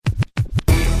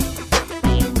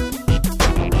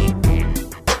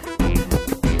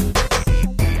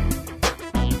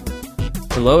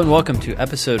Hello and welcome to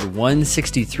episode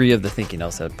 163 of the Thinking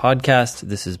LSAT podcast.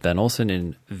 This is Ben Olson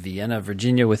in Vienna,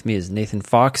 Virginia. With me is Nathan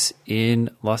Fox in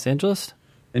Los Angeles.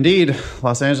 Indeed,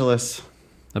 Los Angeles.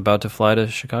 About to fly to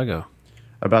Chicago.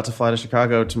 About to fly to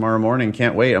Chicago tomorrow morning.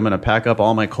 Can't wait. I'm going to pack up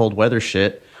all my cold weather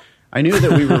shit. I knew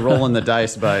that we were rolling the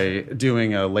dice by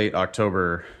doing a late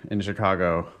October in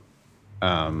Chicago.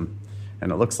 And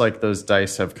it looks like those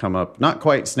dice have come up. Not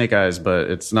quite snake eyes, but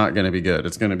it's not going to be good.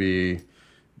 It's going to be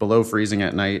below freezing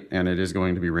at night, and it is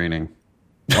going to be raining.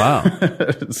 Wow.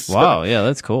 Wow, yeah,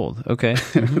 that's cold. Okay.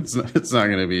 It's not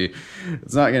going to be,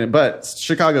 but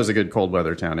Chicago's a good cold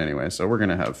weather town anyway, so we're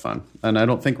going to have fun. And I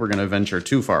don't think we're going to venture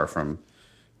too far from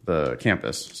the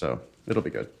campus, so it'll be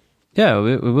good. Yeah,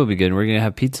 it will be good. We're going to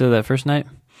have pizza that first night,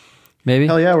 maybe?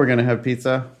 Hell yeah, we're going to have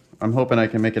pizza. I'm hoping I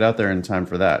can make it out there in time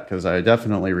for that, because I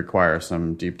definitely require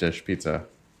some deep dish pizza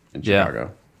in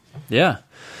Chicago. Yeah.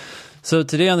 So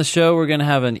today on the show, we're going to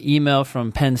have an email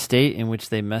from Penn State in which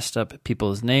they messed up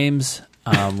people's names.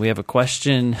 We have a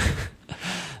question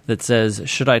that says,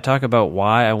 should I talk about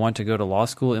why I want to go to law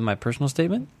school in my personal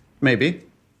statement? Maybe.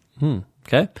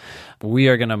 Okay. We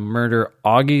are going to murder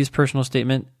Augie's personal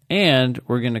statement, and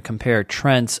we're going to compare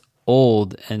Trent's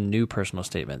old and new personal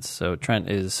statements. So Trent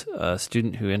is a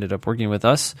student who ended up working with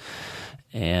us,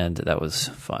 and that was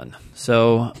fun.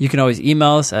 So you can always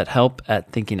email us at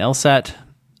help@thinkinglsat.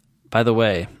 By the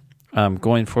way,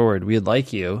 going forward, we'd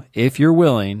like you, if you're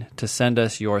willing, to send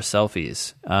us your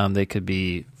selfies. They could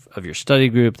be of your study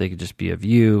group. They could just be of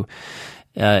you.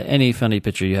 Any funny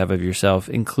picture you have of yourself,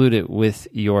 include it with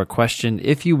your question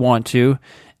if you want to,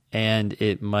 and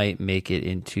it might make it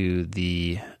into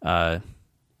the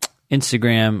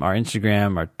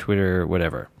Instagram, our Twitter,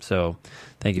 whatever. So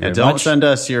thank you very much. Don't send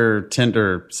us your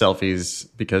Tinder selfies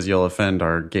because you'll offend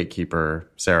our gatekeeper,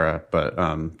 Sarah. But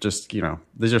just,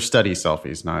 these are study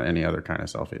selfies, not any other kind of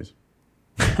selfies.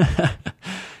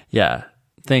 Yeah.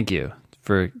 Thank you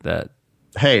for that.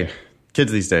 Hey,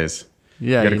 kids these days.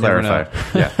 Yeah. You got to clarify.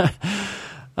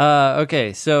 Yeah.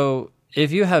 Okay. So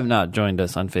if you have not joined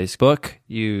us on Facebook,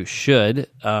 you should.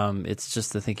 It's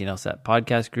just the Thinking LSAT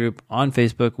podcast group on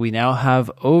Facebook. We now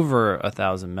have over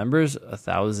 1,000 members,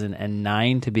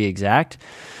 1,009 to be exact.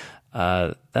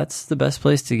 That's the best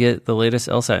place to get the latest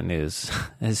LSAT news.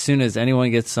 As soon as anyone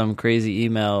gets some crazy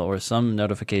email or some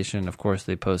notification, of course,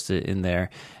 they post it in there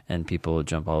and people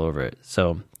jump all over it.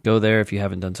 So go there if you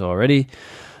haven't done so already.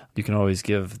 You can always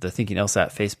give the Thinking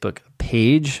LSAT Facebook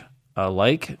page a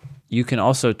like. You can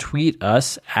also tweet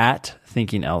us at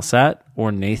Thinking LSAT, or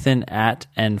Nathan at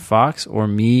nfox, or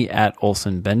me at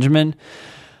Olson Benjamin.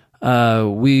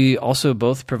 We also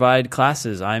both provide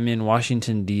classes. I'm in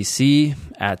Washington, D.C.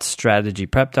 at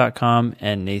strategyprep.com,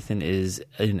 and Nathan is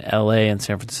in L.A. and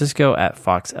San Francisco at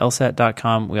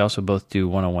foxlsat.com. We also both do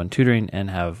one-on-one tutoring and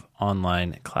have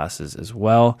online classes as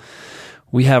well.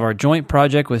 We have our joint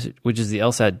project, which is the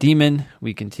LSAT Demon.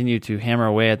 We continue to hammer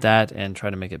away at that and try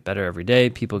to make it better every day.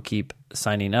 People keep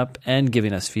signing up and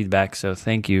giving us feedback, so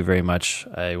thank you very much.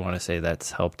 I want to say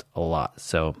that's helped a lot.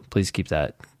 So please keep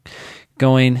that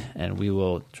going, and we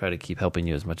will try to keep helping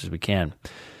you as much as we can.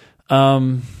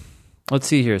 Let's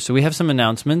see here. So we have some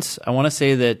announcements. I want to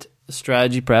say that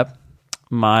Strategy Prep,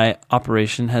 my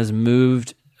operation, has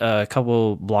moved a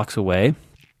couple blocks away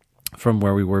from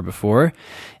where we were before.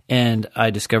 And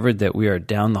I discovered that we are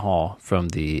down the hall from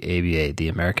the ABA, the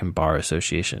American Bar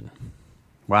Association.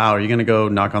 Wow, are you going to go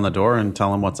knock on the door and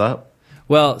tell them what's up?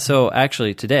 Well, so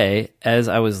actually today, as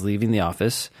I was leaving the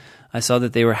office, I saw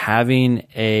that they were having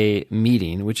a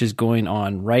meeting, which is going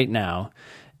on right now.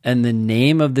 And the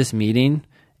name of this meeting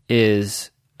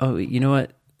is, oh, you know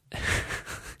what?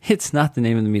 It's not the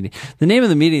name of the meeting. The name of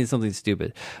the meeting is something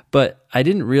stupid. But I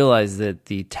didn't realize that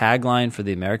the tagline for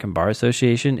the American Bar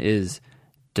Association is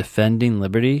defending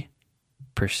liberty,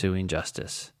 pursuing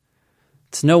justice.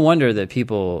 It's no wonder that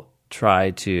people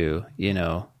try to,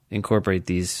 incorporate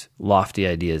these lofty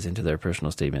ideas into their personal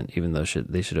statement, even though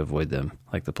they should avoid them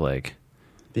like the plague.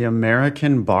 The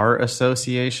American Bar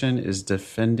Association is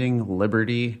defending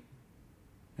liberty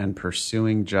and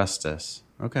pursuing justice.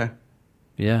 Okay.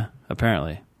 Yeah,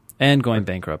 apparently. And going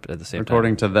bankrupt at the same time.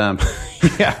 According to them.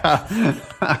 Yeah.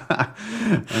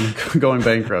 And going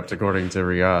bankrupt, according to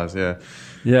Riaz. Yeah.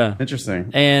 Yeah. Interesting.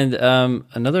 And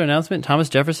another announcement, Thomas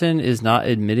Jefferson is not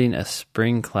admitting a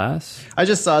spring class. I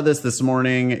just saw this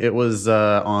morning. It was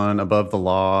on Above the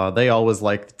Law. They always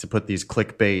like to put these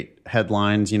clickbait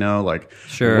headlines, like,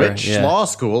 sure, which law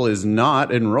school is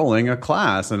not enrolling a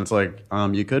class? And it's like,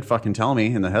 you could fucking tell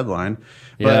me in the headline.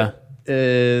 But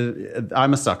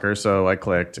I'm a sucker, so I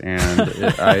clicked, and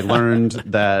I learned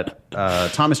that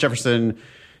Thomas Jefferson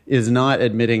is not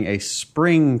admitting a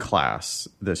spring class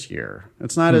this year.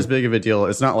 It's not as big of a deal.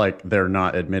 It's not like they're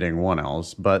not admitting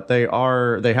 1Ls, but they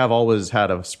have always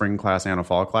had a spring class and a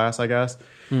fall class, I guess.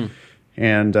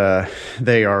 And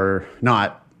they are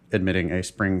not admitting a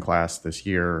spring class this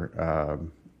year.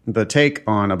 The take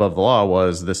on Above the Law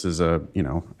was this is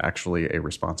actually a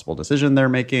responsible decision they're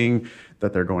making,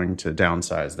 that they're going to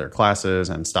downsize their classes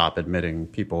and stop admitting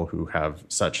people who have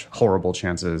such horrible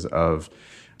chances of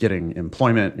getting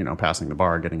employment, passing the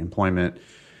bar, getting employment.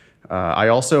 I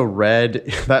also read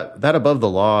that Above the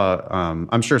Law,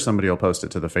 I'm sure somebody will post it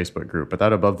to the Facebook group, but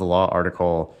that Above the Law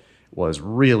article was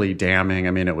really damning.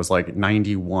 I mean, it was like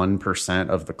 91%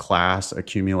 of the class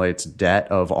accumulates debt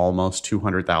of almost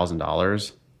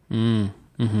 $200,000.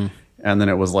 Mm-hmm. And then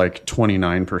it was like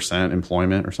 29%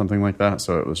 employment or something like that.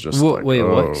 So it was just what?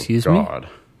 Excuse me?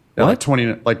 Yeah, what?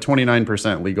 Like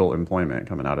 29% legal employment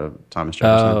coming out of Thomas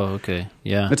Jefferson. Oh, okay.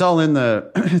 Yeah. It's all in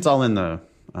the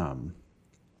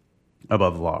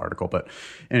Above the Law article. But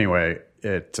anyway,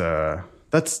 that's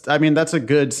a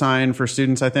good sign for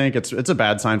students. I think it's a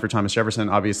bad sign for Thomas Jefferson.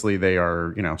 Obviously they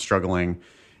are, struggling,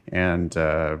 and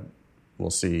we'll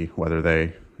see whether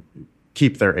they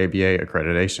keep their ABA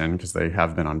accreditation, because they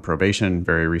have been on probation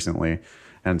very recently.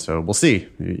 And so we'll see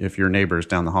if your neighbors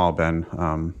down the hall, Ben,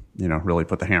 really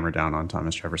put the hammer down on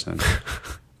Thomas Jefferson.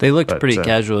 They looked pretty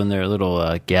casual in their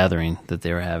little gathering that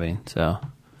they were having. So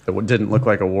it didn't look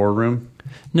like a war room.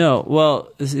 No. Well,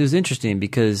 it was interesting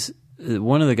because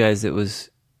one of the guys that was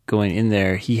going in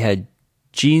there, he had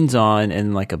jeans on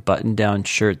and like a button-down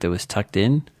shirt that was tucked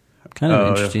in. Kind of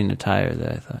interesting attire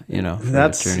that I thought,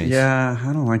 That's, yeah,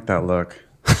 I don't like that look.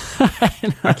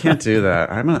 I can't do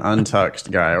that. I'm an untucked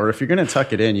guy. Or if you're going to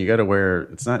tuck it in, you got to wear,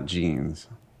 it's not jeans.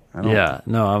 I'm now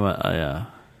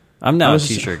a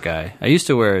t-shirt guy. I used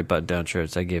to wear button-down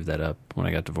shirts. I gave that up when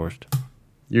I got divorced.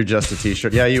 You're just a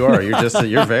t-shirt. Yeah, you are.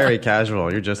 You're very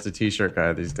casual. You're just a t-shirt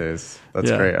guy these days.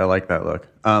 That's great. I like that look.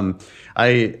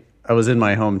 I was in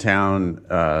my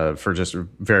hometown for just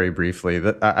very briefly.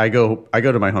 I go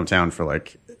to my hometown for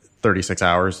like 36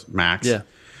 hours max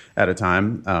at a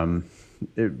time.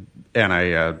 And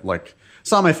I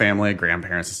saw my family,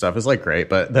 grandparents and stuff. It was like great.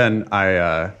 But then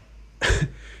I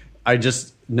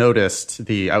just noticed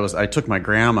I took my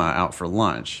grandma out for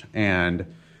lunch, and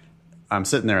I'm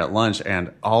sitting there at lunch,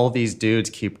 and all these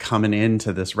dudes keep coming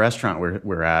into this restaurant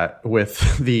we're at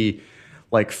with the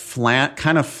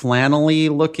kind of flannelly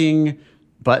looking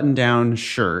button-down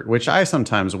shirt, which I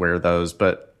sometimes wear those,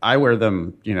 but I wear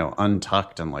them,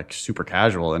 untucked and like super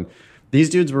casual. And these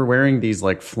dudes were wearing these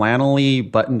like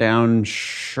flannelly button-down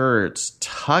shirts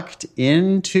tucked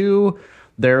into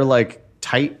their like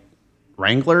tight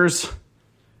Wranglers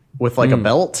with like a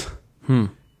belt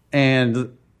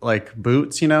and like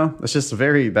boots, It's just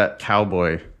that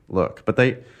cowboy look. But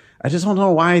I just don't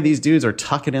know why these dudes are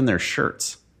tucking in their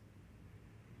shirts.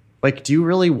 Like, do you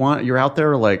really you're out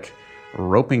there like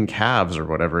roping calves or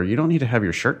whatever. You don't need to have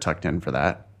your shirt tucked in for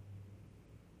that.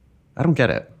 I don't get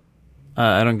it.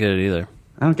 I don't get it either.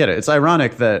 I don't get it. It's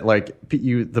ironic that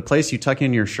the place you tuck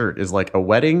in your shirt is like a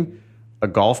wedding, a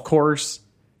golf course,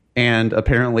 and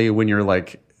apparently when you're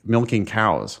like milking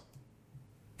cows.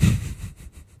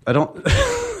 I don't.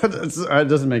 It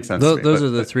doesn't make sense. Those are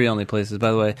the three only places,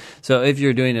 by the way. So if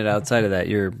you're doing it outside of that,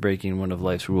 you're breaking one of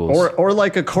life's rules. Or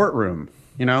like a courtroom.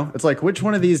 It's like, which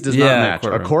one of these does not match?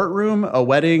 A courtroom, a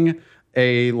wedding,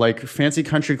 a like fancy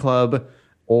country club,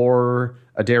 or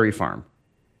a dairy farm.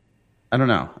 I don't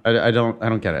know. I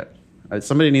don't get it.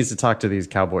 Somebody needs to talk to these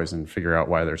cowboys and figure out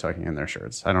why they're tucking in their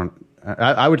shirts.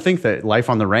 I would think that life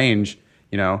on the range,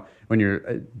 when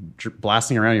you're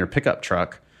blasting around your pickup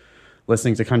truck,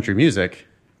 listening to country music,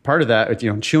 part of that,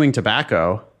 chewing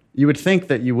tobacco, you would think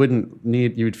that you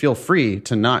would feel free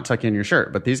to not tuck in your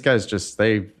shirt. But these guys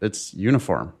it's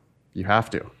uniform. You have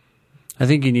to. I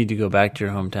think you need to go back to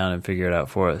your hometown and figure it out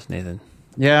for us, Nathan.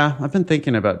 Yeah, I've been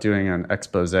thinking about doing an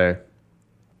expose. There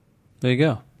you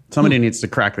go. Somebody needs to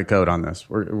crack the code on this.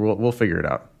 We'll figure it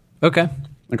out. Okay.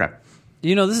 Okay.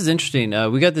 This is interesting.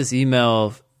 We got this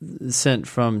email sent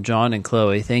from John and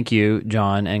Chloe. Thank you,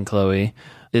 John and Chloe.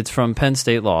 It's from Penn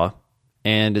State Law,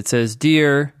 and it says,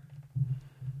 "Dear,"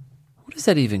 what is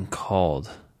that even called?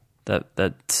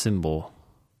 That symbol?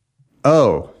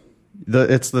 Oh,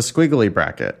 it's the squiggly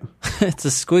bracket. It's a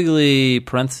squiggly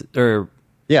parenthesis,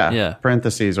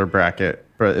 parentheses or bracket,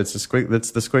 but it's the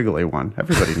squiggly one.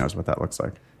 Everybody knows what that looks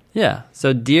like. Yeah.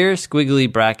 So, dear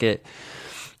squiggly bracket,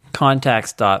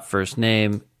 contacts dot first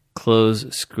name, close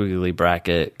squiggly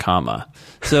bracket, comma.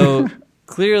 So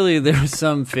clearly there was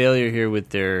some failure here with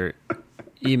their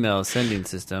email sending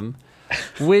system,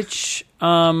 which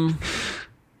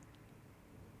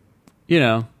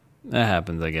that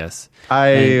happens, I guess.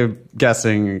 I'm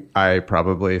guessing I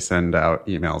probably send out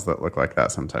emails that look like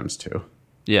that sometimes too.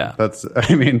 Yeah.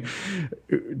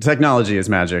 Technology is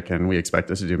magic and we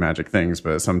expect it to do magic things,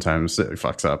 but sometimes it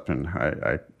fucks up, and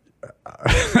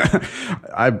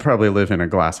I probably live in a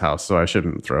glass house, so I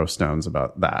shouldn't throw stones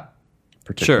about that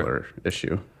particular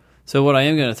issue. So what I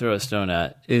am going to throw a stone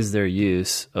at is their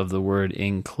use of the word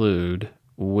include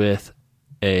with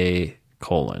a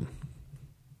colon.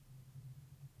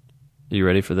 You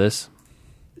ready for this?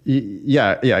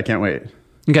 Yeah, I can't wait.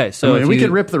 Okay, so we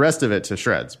could rip the rest of it to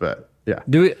shreds, but yeah.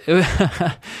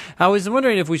 I was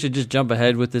wondering if we should just jump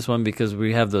ahead with this one because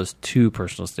we have those two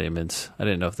personal statements. I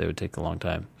didn't know if they would take a long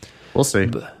time. We'll see.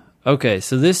 Okay,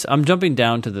 so I'm jumping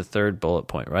down to the third bullet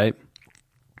point, right?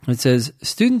 It says,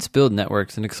 students build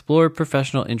networks and explore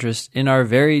professional interests in our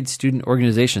varied student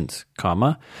organizations,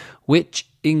 which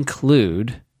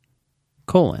include,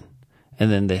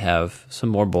 and then they have some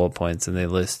more bullet points and they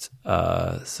list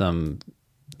some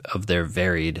of their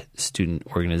varied student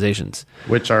organizations.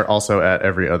 Which are also at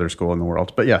every other school in the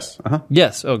world. But yes. Uh-huh.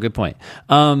 Yes. Oh, good point.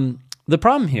 The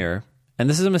problem here, and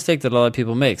this is a mistake that a lot of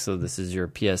people make, so this is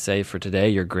your PSA for today,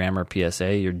 your grammar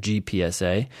PSA, your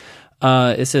GPSA.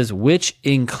 It says, which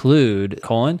include,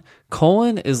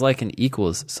 colon is like an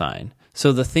equals sign.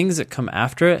 So the things that come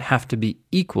after it have to be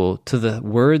equal to the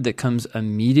word that comes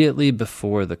immediately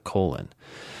before the colon.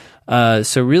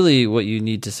 So really what you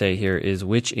need to say here is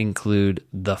which include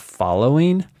the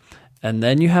following, and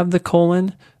then you have the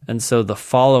colon, and so the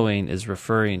following is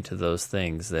referring to those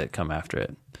things that come after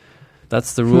it.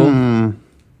 That's the rule.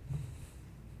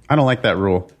 I don't like that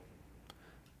rule.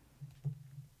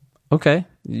 Okay,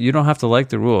 you don't have to like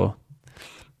the rule,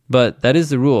 but that is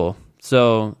the rule.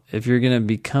 So if you're going to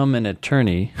become an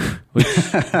attorney, which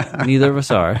neither of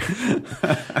us are,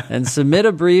 and submit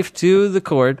a brief to the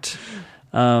court,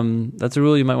 that's a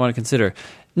rule you might want to consider.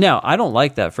 Now, I don't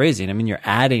like that phrasing. I mean, you're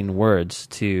adding words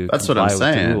to That's what I'm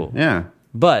saying. The rule. Yeah.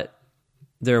 But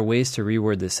there are ways to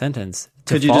reword this sentence.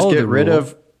 Could you just get rid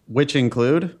of which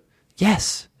include?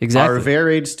 Yes, exactly. Our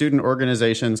varied student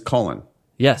organizations,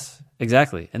 Yes,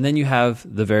 exactly. And then you have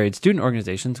the varied student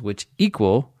organizations, which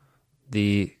equal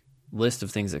the list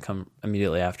of things that come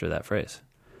immediately after that phrase.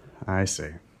 I see.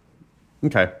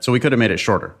 Okay, so we could have made it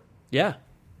shorter. Yeah.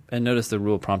 And notice the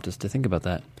rule prompts us to think about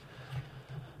that.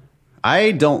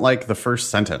 I don't like the first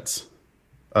sentence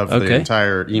of the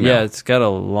entire email. Yeah, it's got a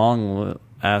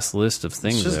long-ass list of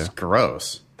things there. It's just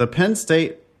gross. The Penn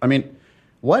State,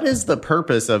 what is the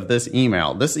purpose of this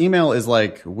email? This email is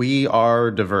like, we are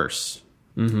diverse.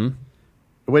 Mm-hmm.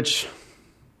 Which...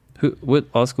 What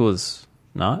law school is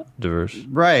not diverse?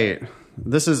 Right.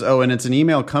 This is, and it's an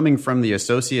email coming from the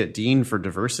Associate Dean for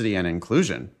Diversity and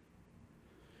Inclusion.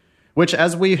 Which,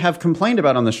 as we have complained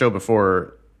about on the show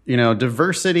before,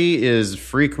 diversity is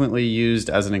frequently used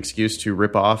as an excuse to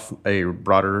rip off a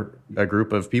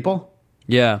group of people.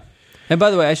 Yeah. And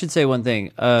by the way, I should say one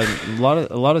thing. A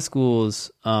lot of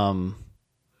schools, I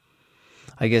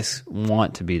guess,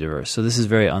 want to be diverse. So this is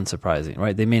very unsurprising,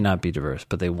 right? They may not be diverse,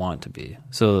 but they want to be.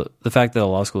 So the fact that a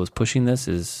law school is pushing this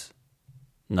is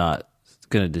not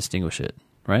going to distinguish it.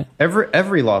 Right.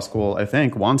 Every law school, I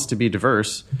think, wants to be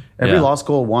diverse. Every law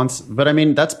school wants, but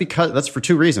that's for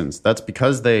two reasons. That's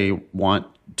because they want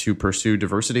to pursue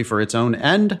diversity for its own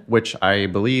end, which I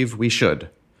believe we should.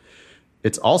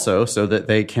 It's also so that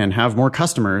they can have more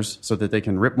customers, so that they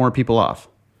can rip more people off.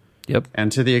 Yep.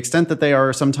 And to the extent that they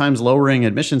are sometimes lowering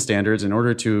admission standards in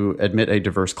order to admit a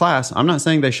diverse class, I'm not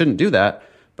saying they shouldn't do that,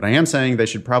 but I am saying they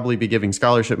should probably be giving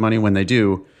scholarship money when they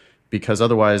do, because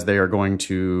otherwise they are going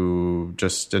to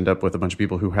just end up with a bunch of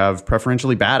people who have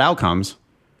preferentially bad outcomes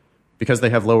because they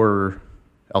have lower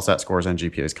LSAT scores and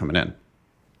GPAs coming in.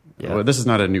 Yeah. Well, this is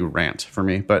not a new rant for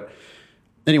me, but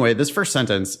anyway, this first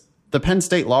sentence, the Penn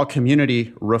State law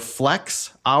community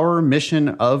reflects our mission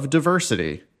of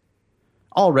diversity.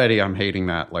 Already I'm hating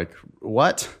that. Like,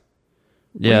 what?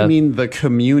 Yeah. What do you mean the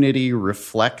community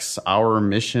reflects our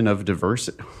mission of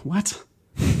diversity? What?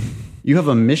 You have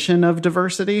a mission of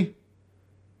diversity?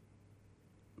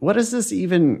 What is this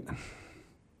even?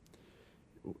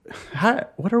 How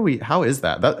is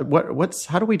that?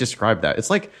 How do we describe that?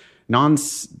 It's like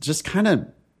just kind of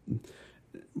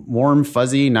warm,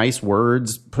 fuzzy, nice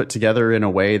words put together in a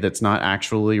way that's not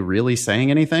actually really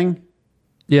saying anything.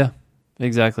 Yeah,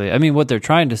 exactly. I mean, what they're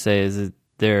trying to say is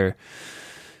that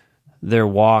their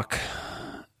walk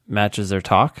matches their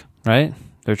talk, right?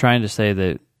 They're trying to say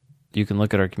that you can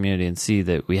look at our community and see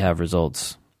that we have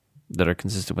results that are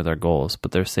consistent with our goals,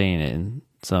 but they're saying it in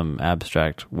some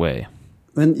abstract way.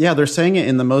 And yeah, they're saying it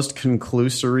in the most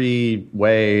conclusory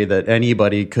way that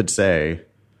anybody could say.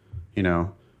 you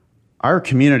know, our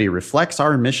community reflects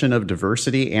our mission of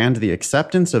diversity and the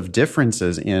acceptance of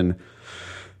differences in,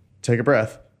 take a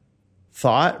breath,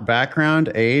 thought,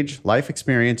 background, age, life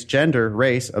experience, gender,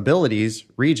 race, abilities,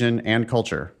 region, and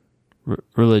culture.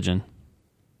 Religion.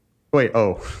 Wait,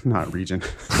 not region.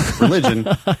 Religion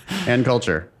and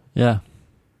culture. Yeah.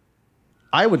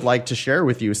 I would like to share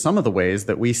with you some of the ways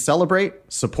that we celebrate,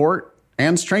 support,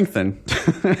 and strengthen.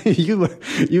 You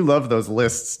love those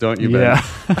lists, don't you, Ben?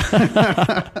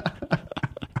 Yeah.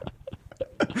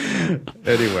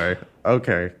 Anyway,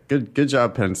 okay. Good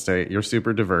job, Penn State. You're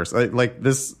super diverse. Like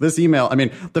this email, I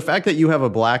mean, the fact that you have a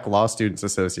Black Law Students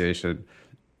Association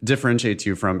differentiates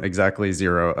you from exactly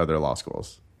 0 other law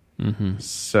schools. Mm-hmm.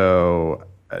 So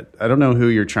I don't know who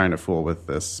you're trying to fool with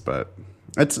this, but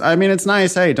it's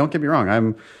nice. Hey, don't get me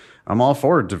wrong. I'm all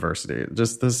for diversity.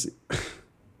 Just this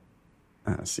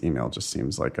email just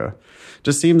seems like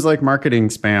marketing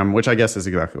spam, which I guess is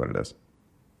exactly what it is.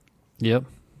 Yep.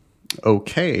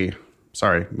 Okay.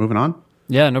 Sorry. Moving on.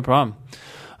 Yeah, no problem.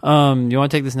 You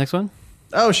want to take this next one?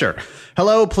 Oh, sure.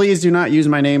 Hello. Please do not use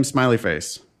my name, smiley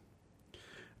face.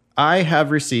 I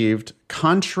have received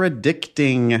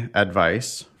contradicting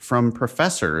advice from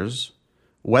professors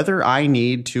whether I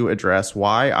need to address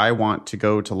why I want to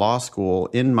go to law school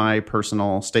in my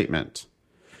personal statement.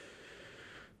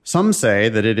 Some say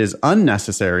that it is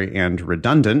unnecessary and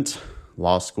redundant.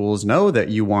 Law schools know that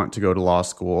you want to go to law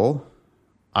school,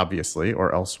 obviously,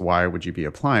 or else why would you be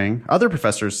applying? Other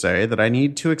professors say that I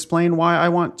need to explain why I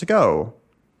want to go.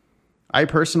 I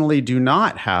personally do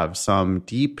not have some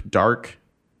deep, dark,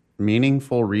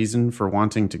 meaningful reason for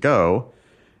wanting to go,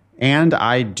 and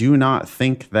I do not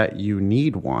think that you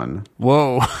need one.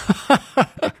 Whoa.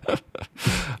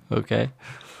 Okay.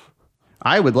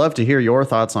 I would love to hear your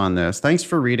thoughts on this. Thanks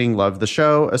for reading. Love the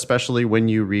show, especially when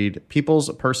you read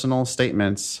people's personal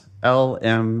statements.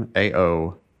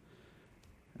 LMAO.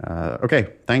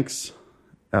 Okay, thanks,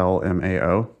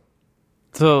 LMAO.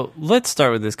 So let's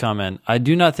start with this comment. I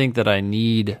do not think that I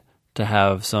need to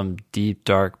have some deep,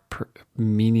 dark,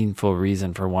 meaningful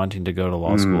reason for wanting to go to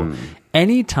law school.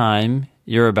 Anytime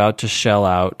you're about to shell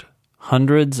out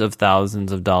hundreds of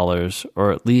thousands of dollars,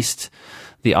 or at least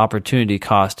the opportunity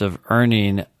cost of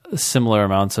earning similar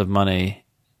amounts of money,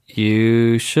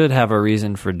 you should have a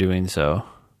reason for doing so.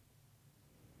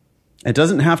 It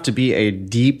doesn't have to be a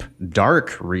deep,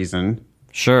 dark reason.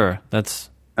 Sure, that's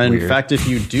in weird. fact, if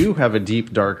you do have a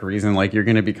deep, dark reason, like you're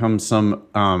going to become some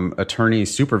attorney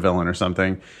supervillain or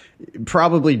something, you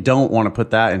probably don't want to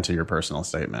put that into your personal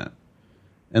statement,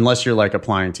 unless you're like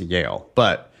applying to Yale.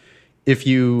 But if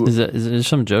you... Is there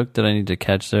some joke that I need to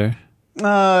catch there?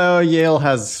 Yale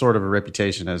has sort of a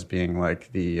reputation as being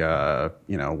like the,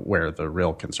 where the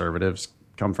real conservatives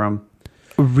come from.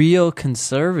 Real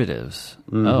conservatives?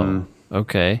 Mm-hmm. Oh,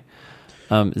 okay.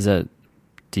 Is that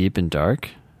deep and dark?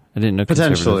 I didn't know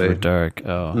conservatives were dark.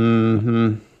 Oh.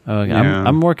 Mm-hmm. Okay. Yeah.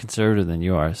 I'm more conservative than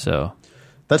you are, so...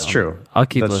 That's true. I'll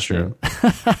keep That's listening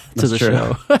to the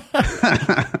show.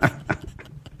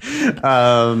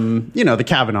 The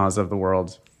Kavanaughs of the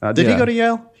world. Did he go to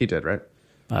Yale? He did, right?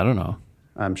 I don't know.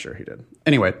 I'm sure he did.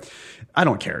 Anyway, I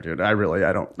don't care, dude. I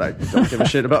don't give a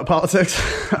shit about politics.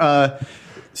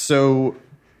 So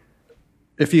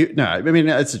it's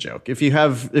a joke. If you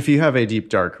have a deep,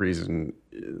 dark reason,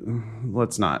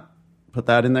 let's not put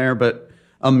that in there, but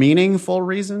a meaningful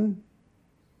reason.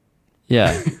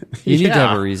 Yeah. You need to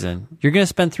have a reason. You're going to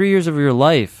spend 3 years of your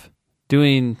life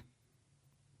doing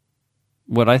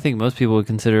what I think most people would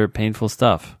consider painful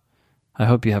stuff. I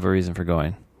hope you have a reason for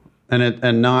going.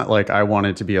 And not like I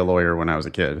wanted to be a lawyer when I was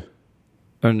a kid.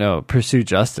 Or no, pursue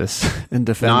justice and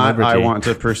defend liberty. I want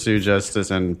to pursue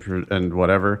justice and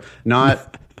whatever.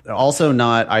 Not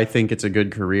I think it's a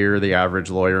good career. The average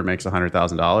lawyer makes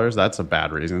 $100,000. That's a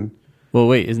bad reason. Well,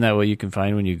 wait, isn't that what you can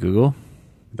find when you Google?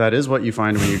 That is what you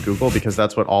find when you Google, because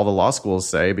that's what all the law schools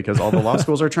say, because all the law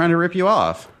schools are trying to rip you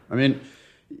off. I mean,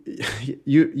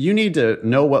 you need to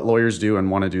know what lawyers do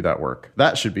and want to do that work.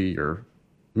 That should be your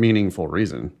meaningful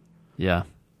reason. Yeah.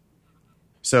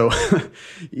 So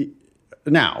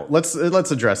now let's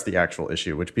address the actual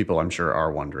issue, which people I'm sure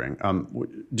are wondering.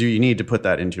 Do you need to put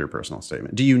that into your personal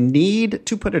statement? Do you need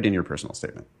to put it in your personal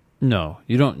statement? No,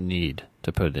 you don't need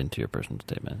to put it into your personal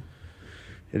statement.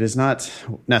 It is not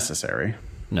necessary.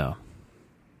 No.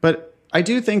 But I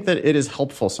do think that it is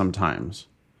helpful sometimes.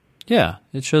 Yeah,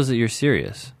 it shows that you're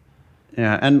serious.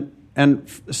 Yeah, and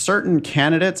certain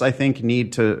candidates I think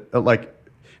need to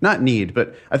not need,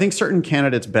 but I think certain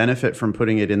candidates benefit from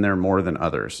putting it in there more than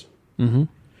others. Mm-hmm.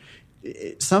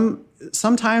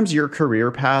 Sometimes your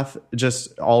career path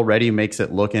just already makes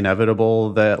it look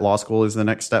inevitable that law school is the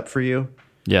next step for you.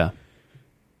 Yeah.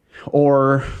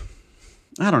 Or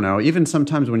I don't know, even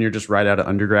sometimes when you're just right out of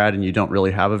undergrad and you don't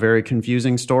really have a very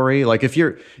confusing story. Like if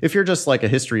you're just like a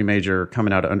history major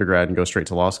coming out of undergrad and go straight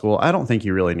to law school, I don't think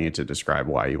you really need to describe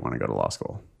why you want to go to law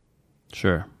school.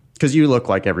 Sure. Because you look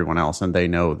like everyone else and they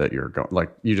know that you're going, like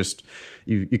you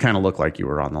kind of look like you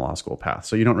were on the law school path.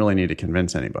 So you don't really need to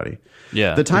convince anybody.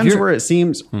 Yeah. The times where it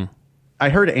seems, I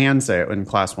heard Anne say it in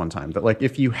class one time that like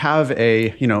if you have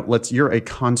you're a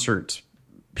concert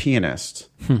pianist.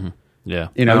 Yeah.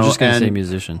 You know, I was just going to say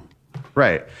musician.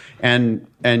 Right. And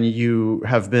you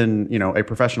have been, a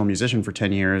professional musician for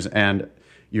 10 years and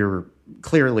you're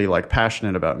clearly like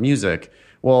passionate about music.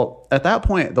 Well, at that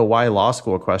point, the why law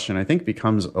school question, I think,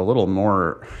 becomes a little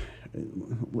more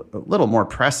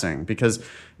pressing because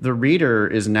the reader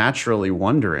is naturally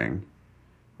wondering,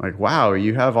 like, wow,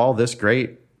 you've done all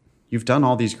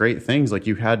these great things. Like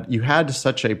you had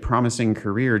such a promising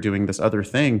career doing this other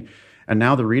thing. And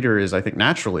now the reader is, I think,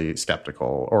 naturally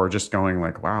skeptical or just going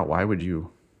like, wow, why do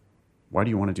you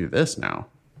want to do this now?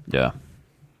 Yeah.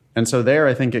 And so there,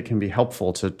 I think it can be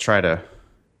helpful to try to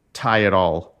tie it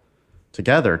all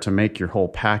together to make your whole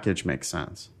package make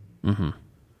sense. Mm-hmm.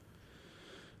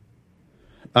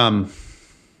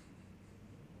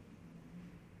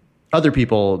 Other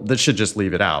people that should just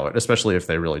leave it out, especially if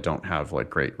they really don't have like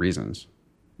great reasons.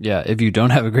 Yeah. If you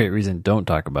don't have a great reason, don't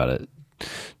talk about it.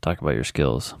 Talk about your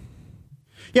skills.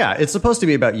 Yeah, it's supposed to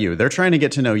be about you. They're trying to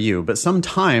get to know you, but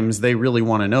sometimes they really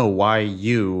want to know why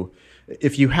you,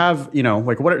 if you have,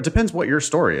 it depends what your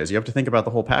story is. You have to think about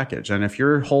the whole package. And if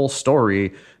your whole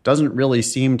story doesn't really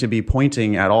seem to be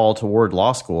pointing at all toward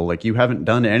law school, like you haven't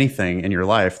done anything in your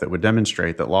life that would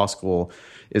demonstrate that law school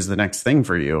is the next thing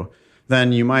for you,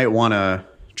 then you might want to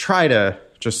try to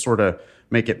just sort of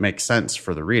make it make sense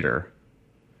for the reader.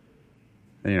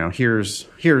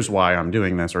 Here's why I'm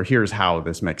doing this, or here's how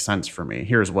this makes sense for me.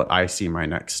 Here's what I see my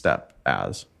next step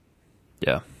as.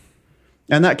 Yeah.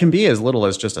 And that can be as little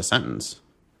as just a sentence,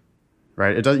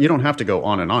 right? You don't have to go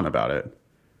on and on about it.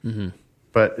 Mm-hmm.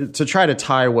 But to try to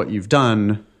tie what you've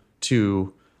done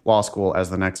to law school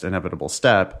as the next inevitable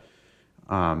step,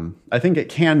 I think it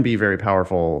can be very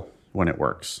powerful when it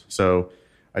works. So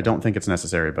I don't think it's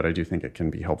necessary, but I do think it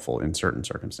can be helpful in certain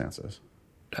circumstances.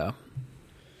 Yeah.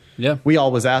 Yeah. We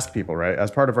always ask people, right?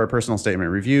 As part of our personal statement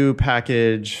review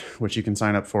package, which you can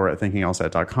sign up for at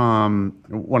thinkinglsat.com,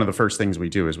 one of the first things we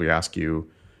do is we ask you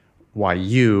why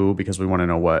you, because we want to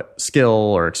know what skill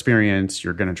or experience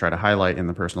you're going to try to highlight in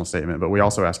the personal statement. But we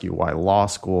also ask you why law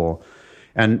school.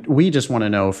 And we just want to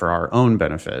know for our own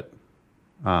benefit.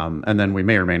 And then we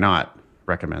may or may not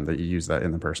recommend that you use that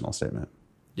in the personal statement.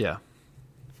 Yeah.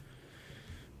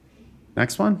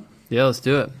 Next one? Yeah, let's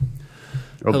do it.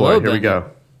 Oh, hello, boy, here we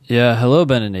go. Yeah, hello,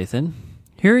 Ben and Nathan.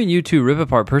 Hearing you two rip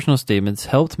apart personal statements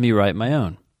helped me write my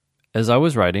own. As I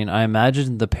was writing, I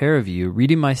imagined the pair of you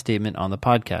reading my statement on the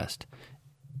podcast.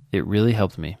 It really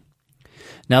helped me.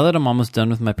 Now that I'm almost done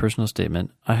with my personal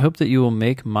statement, I hope that you will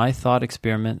make my thought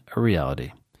experiment a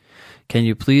reality. Can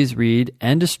you please read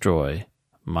and destroy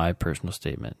my personal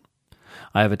statement?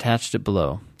 I have attached it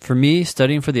below. For me,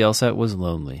 studying for the LSAT was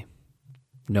lonely.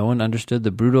 No one understood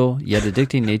the brutal yet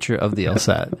addicting nature of the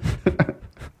LSAT.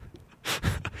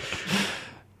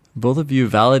 Both of you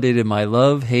validated my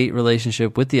love-hate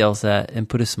relationship with the LSAT and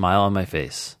put a smile on my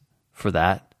face. For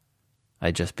that,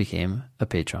 I just became a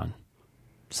patron.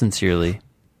 Sincerely,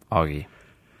 Augie.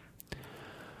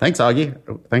 Thanks, Augie.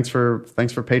 Thanks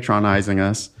for patronizing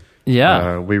us.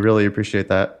 Yeah. We really appreciate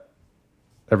that.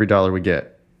 Every dollar we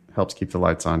get helps keep the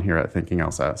lights on here at Thinking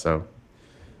LSAT. So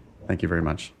thank you very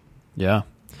much. Yeah.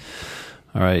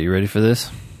 All right, you ready for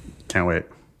this? Can't wait.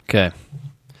 Okay.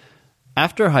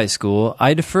 After high school,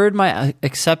 I deferred my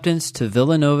acceptance to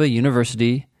Villanova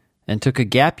University and took a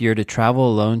gap year to travel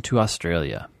alone to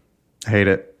Australia. Hate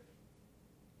it.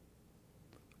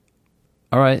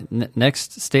 All right,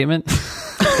 next statement.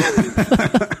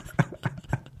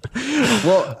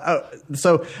 Well,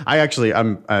 so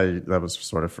that was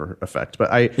sort of for effect, but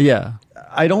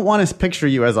I don't want to picture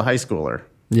you as a high schooler.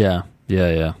 Yeah.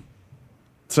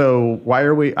 So why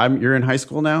are you're in high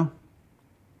school now?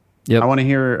 Yep. I want to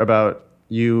hear about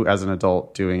you as an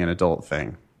adult doing an adult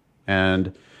thing.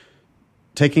 And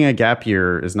taking a gap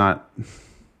year is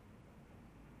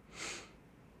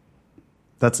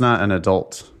that's not an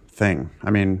adult thing. I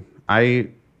mean, I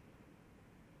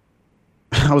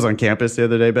was on campus the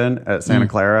other day, Ben, at Santa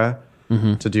Clara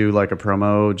to do like a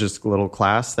promo, just little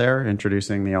class there,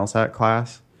 introducing the LSAT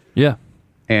class. Yeah.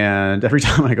 And every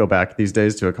time I go back these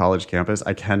days to a college campus,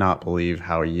 I cannot believe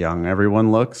how young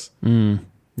everyone looks.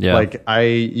 Yeah. Like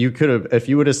you could have, if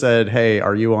you would have said, "Hey,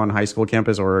 are you on high school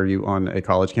campus or are you on a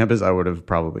college campus?" I would have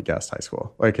probably guessed high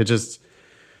school. Like they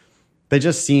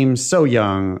just seem so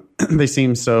young. They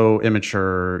seem so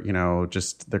immature,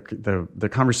 just the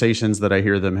conversations that I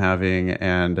hear them having.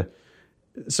 And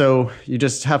so you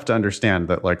just have to understand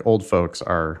that like old folks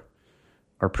are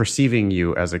perceiving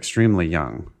you as extremely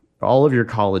young. All of your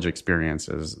college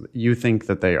experiences, you think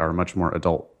that they are much more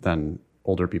adult than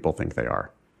older people think they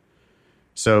are.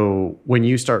 So when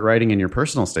you start writing in your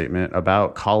personal statement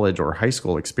about college or high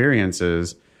school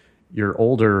experiences, your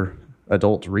older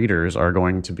adult readers are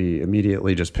going to be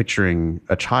immediately just picturing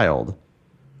a child.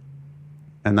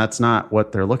 And that's not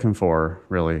what they're looking for,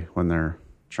 really, when they're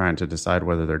trying to decide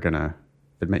whether they're going to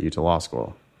admit you to law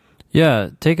school. Yeah,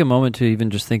 take a moment to even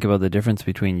just think about the difference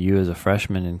between you as a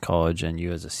freshman in college and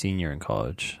you as a senior in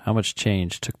college. How much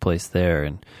change took place there,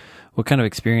 and what kind of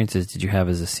experiences did you have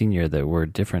as a senior that were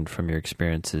different from your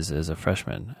experiences as a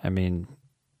freshman? I mean,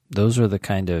 those are the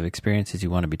kind of experiences you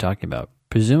want to be talking about.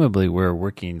 Presumably, we're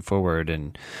working forward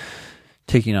and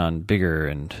taking on bigger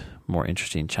and more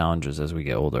interesting challenges as we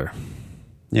get older.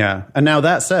 Yeah. And now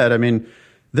that said, I mean,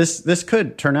 this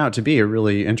could turn out to be a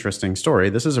really interesting story.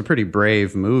 This is a pretty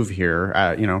brave move here,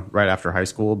 right after high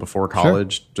school, before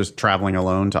college, sure. Just traveling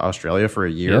alone to Australia for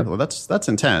a year. Yep. Well, that's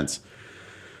intense.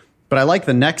 But I like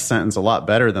the next sentence a lot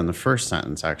better than the first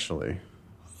sentence, actually.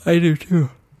 I do too.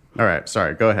 All right.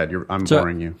 Sorry. Go ahead. I'm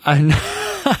boring you. I know.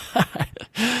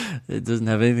 It doesn't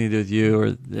have anything to do with you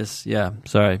or this. Yeah.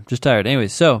 Sorry. Just tired. Anyway,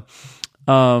 so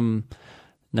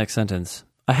next sentence.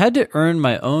 I had to earn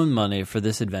my own money for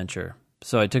this adventure.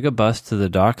 So I took a bus to the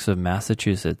docks of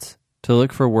Massachusetts to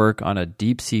look for work on a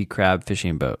deep-sea crab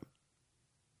fishing boat.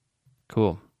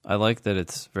 Cool. I like that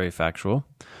it's very factual.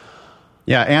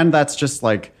 Yeah, and that's just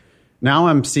like, now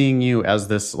I'm seeing you as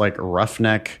this like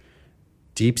roughneck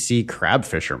deep-sea crab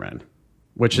fisherman,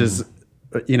 which is,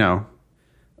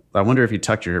 I wonder if you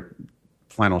tucked your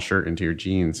flannel shirt into your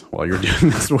jeans while you're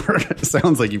doing this work. It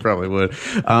sounds like you probably would.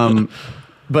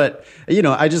 But,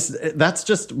 that's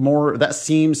just more, that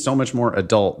seems so much more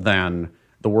adult than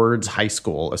the words high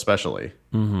school, especially.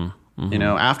 Mm-hmm, mm-hmm.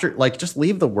 After, like, just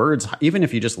leave the words, even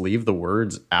if you just leave the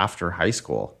words after high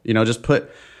school, just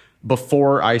put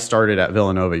before I started at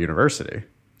Villanova University.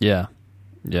 Yeah.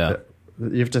 Yeah.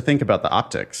 You have to think about the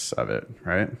optics of it,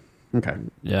 right? Okay.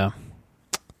 Yeah.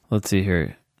 Let's see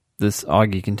here. This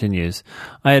Augie continues.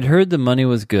 I had heard the money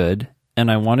was good,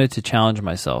 and I wanted to challenge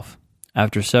myself.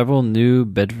 After several New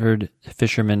Bedford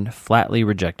fishermen flatly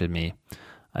rejected me,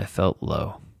 I felt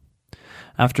low.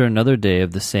 After another day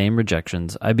of the same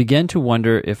rejections, I began to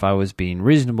wonder if I was being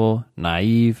reasonable,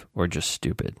 naive, or just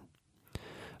stupid.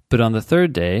 But on the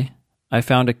third day, I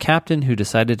found a captain who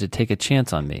decided to take a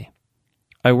chance on me.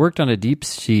 I worked on a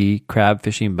deep-sea crab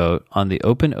fishing boat on the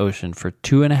open ocean for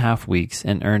 2.5 weeks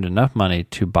and earned enough money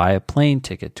to buy a plane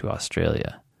ticket to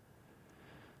Australia.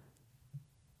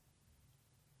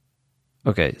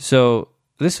 Okay, so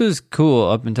this was cool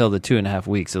up until the 2.5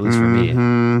 weeks, at least for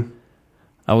me.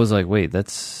 I was like, wait,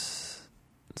 it's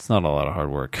not a lot of hard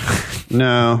work.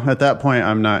 No, at that point,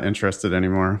 I'm not interested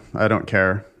anymore. I don't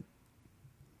care.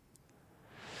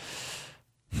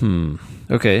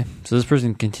 Okay, so this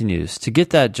person continues. To get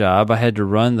that job, I had to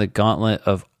run the gauntlet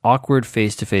of awkward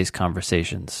face-to-face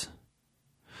conversations.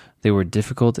 They were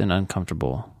difficult and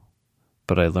uncomfortable,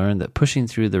 but I learned that pushing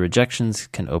through the rejections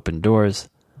can open doors.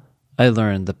 I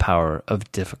learned the power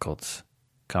of difficult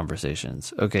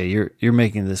conversations. Okay, you're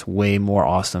making this way more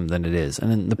awesome than it is.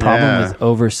 And then the problem with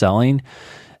overselling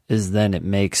is then it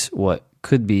makes what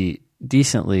could be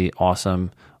decently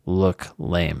awesome look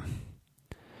lame.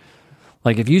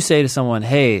 Like if you say to someone,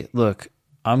 hey, look,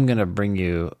 I'm going to bring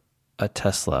you a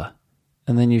Tesla,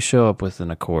 and then you show up with an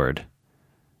Accord,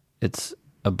 it's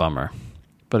a bummer.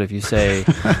 But if you say,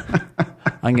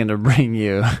 I'm going to bring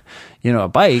you, a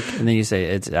bike, and then you say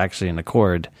it's actually an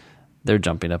Accord, they're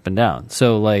jumping up and down.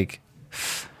 So like,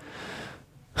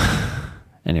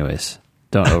 anyways,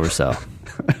 don't oversell.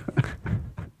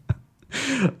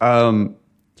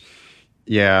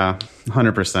 Yeah,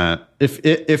 100%.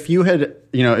 If you had,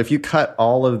 if you cut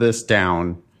all of this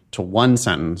down to one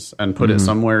sentence and put it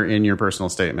somewhere in your personal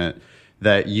statement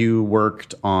that you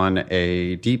worked on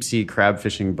a deep sea crab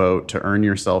fishing boat to earn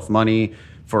yourself money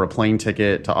for a plane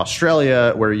ticket to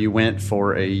Australia, where you went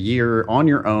for a year on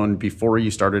your own before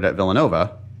you started at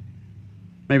Villanova,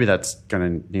 maybe that's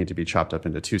going to need to be chopped up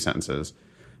into 2 sentences,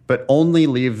 but only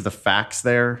leave the facts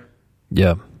there.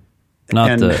 Yeah.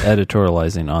 Not the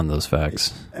editorializing on those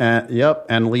facts. Yep.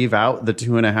 And leave out the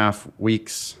 2.5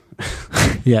 weeks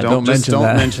Yeah, don't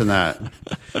mention that.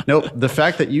 Nope. The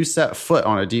fact that you set foot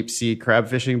on a deep sea crab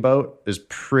fishing boat is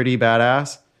pretty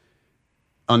badass.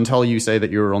 Until you say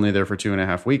that you were only there for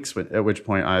 2.5 weeks, at which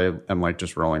point I am like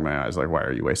just rolling my eyes, like, why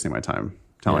are you wasting my time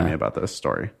telling me about this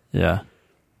story? Yeah.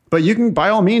 But you can, by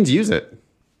all means, use it.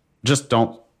 Just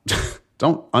don't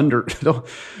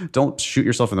shoot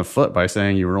yourself in the foot by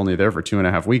saying you were only there for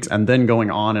 2.5 weeks and then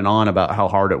going on and on about how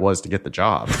hard it was to get the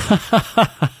job.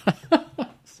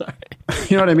 Sorry.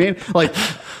 You know what I mean? Like,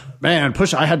 man,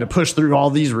 I had to push through all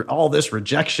this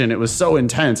rejection. It was so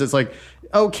intense. It's like,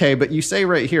 okay, but you say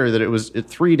right here that it was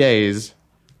 3 days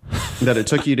that it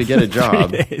took you to get a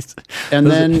job. 3 days.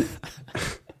 And then,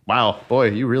 wow, boy,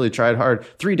 you really tried hard.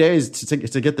 3 days to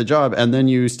get the job. And then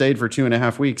you stayed for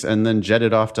 2.5 weeks and then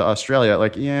jetted off to Australia.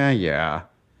 Like, yeah.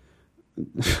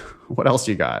 What else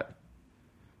you got?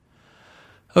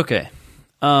 Okay.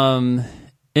 In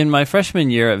my freshman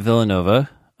year at Villanova,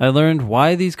 I learned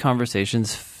why these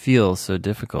conversations feel so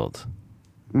difficult.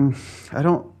 I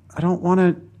don't want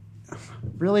to.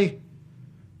 Really?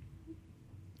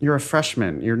 You're a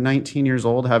freshman. You're 19 years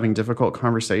old having difficult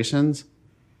conversations?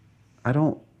 I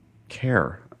don't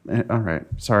care. All right.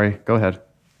 Sorry. Go ahead.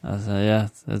 Yeah,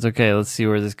 that's okay. Let's see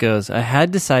where this goes. I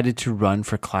had decided to run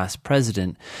for class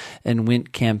president and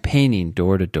went campaigning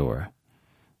door to door.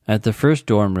 At the first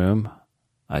dorm room,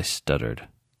 I stuttered.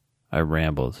 I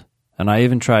rambled. And I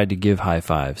even tried to give high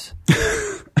fives.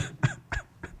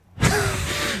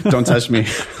 Don't touch me.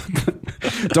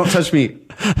 Don't touch me,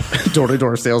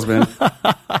 door-to-door salesman.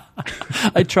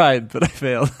 I tried, but I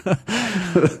failed.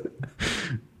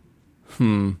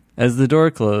 As the door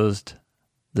closed,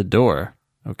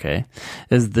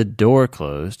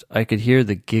 I could hear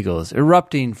the giggles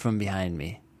erupting from behind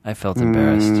me. I felt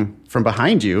embarrassed. From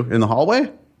behind you in the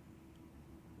hallway?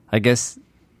 I guess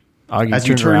Augie as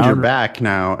you turned around. your back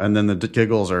now, and then the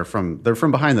giggles are from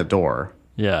behind the door.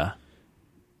 Yeah.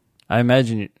 I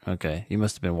imagine you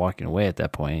must have been walking away at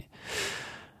that point.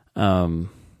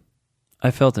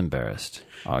 I felt embarrassed.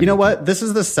 Augie. You know what? This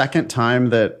is the second time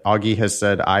that Augie has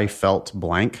said, I felt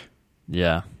blank.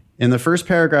 Yeah. In the first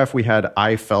paragraph, we had,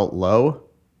 I felt low.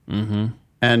 Mm-hmm.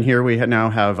 And here we now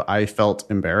have, I felt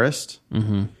embarrassed.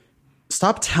 Mm-hmm.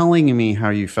 Stop telling me how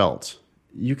you felt.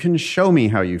 You can show me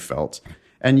how you felt.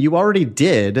 And you already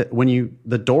did when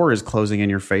the door is closing in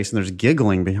your face and there's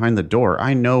giggling behind the door.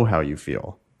 I know how you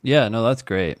feel. Yeah, no, that's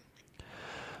great.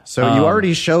 So you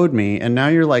already showed me, and now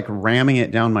you're like ramming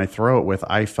it down my throat with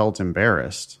I felt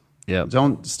embarrassed. Yeah.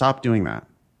 Don't stop doing that.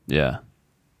 Yeah.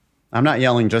 I'm not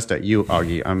yelling just at you,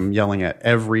 Augie. I'm yelling at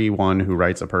everyone who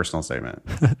writes a personal statement.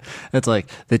 It's like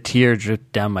the tear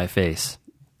dripped down my face.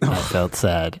 I felt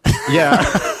sad. Yeah.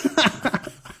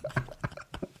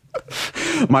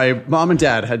 My mom and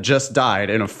dad had just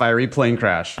died in a fiery plane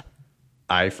crash.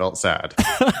 I felt sad.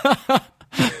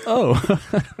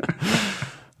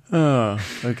 Oh,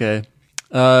 okay.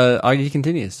 Augie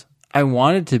continues. I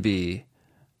wanted to be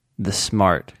the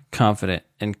smart, confident,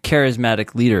 and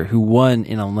charismatic leader who won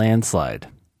in a landslide.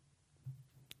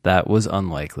 That was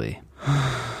unlikely.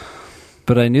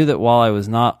 But I knew that while I was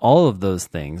not all of those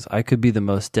things, I could be the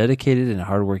most dedicated and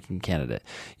hardworking candidate.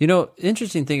 You know,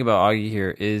 interesting thing about Augie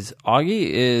here is Augie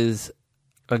is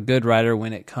a good writer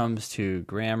when it comes to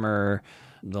grammar,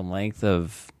 the length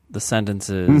of the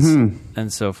sentences,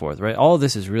 and so forth, right? All of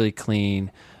this is really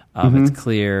clean. It's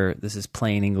clear. This is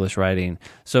plain English writing.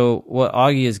 So what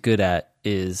Augie is good at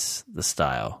is the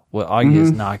style. What Augie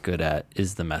is not good at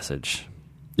is the message.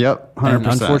 Yep, 100%. And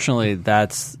unfortunately,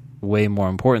 that's way more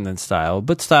important than style.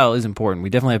 But style is important. We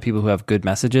definitely have people who have good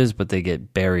messages, but they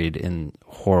get buried in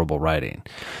horrible writing.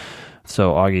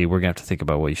 So Augie, we're going to have to think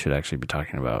about what you should actually be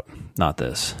talking about. Not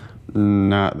this.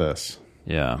 Not this.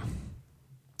 Yeah.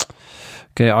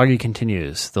 Okay, Augie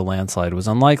continues. The landslide was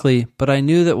unlikely, but I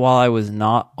knew that while I was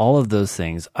not all of those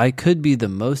things, I could be the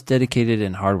most dedicated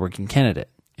and hardworking candidate.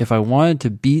 If I wanted to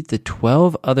beat the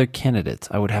 12 other candidates,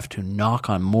 I would have to knock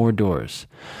on more doors.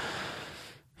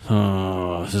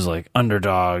 Oh, this is like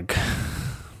underdog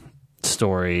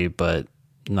story, but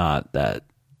not that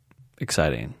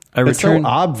exciting. It's so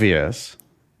obvious.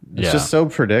 It's just so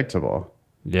predictable.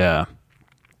 Yeah.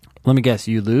 Let me guess,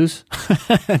 you lose?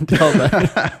 Tell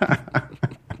that.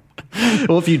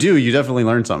 Well, if you do, you definitely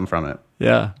learn something from it.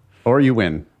 Yeah. Or you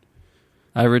win.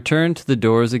 I returned to the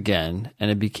doors again,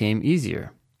 and it became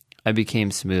easier. I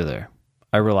became smoother.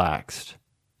 I relaxed.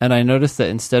 And I noticed that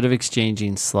instead of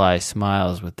exchanging sly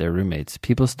smiles with their roommates,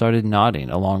 people started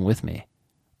nodding along with me.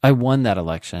 I won that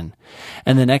election,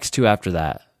 and the next two after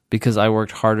that, because I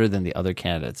worked harder than the other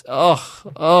candidates.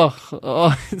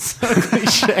 Oh, it's so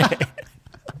cliche.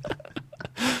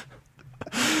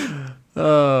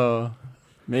 Oh,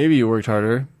 Maybe you worked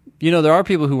harder. You know, there are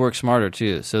people who work smarter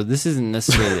too. So this isn't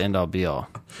necessarily the end all be all.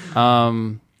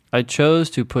 I chose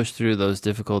to push through those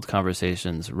difficult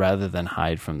conversations rather than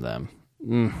hide from them.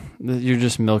 You're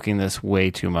just milking this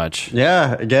way too much.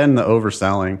 Yeah, again, the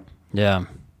overselling. Yeah.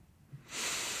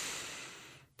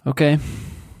 Okay.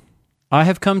 I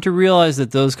have come to realize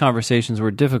that those conversations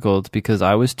were difficult because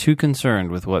I was too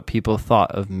concerned with what people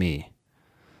thought of me.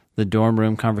 The dorm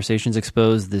room conversations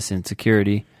exposed this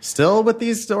insecurity. Still with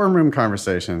these dorm room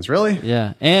conversations, really?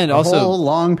 Yeah. And A also, whole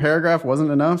long paragraph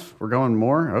wasn't enough? We're going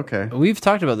more? Okay. we've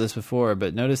talked about this before,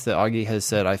 but notice that Augie has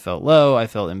said, I felt low, I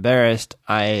felt embarrassed,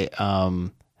 I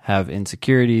have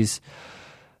insecurities.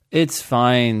 It's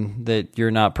fine that you're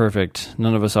not perfect.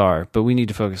 None of us are, but we need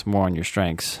to focus more on your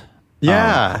strengths.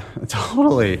 Yeah,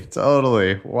 totally.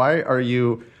 Why are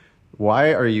you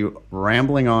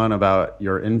rambling on about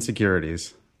your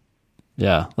insecurities?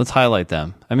 Yeah, let's highlight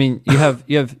them. I mean, you have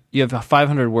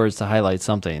 500 words to highlight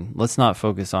something. Let's not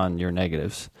focus on your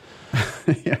negatives.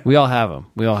 Yeah. We all have them.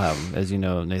 As you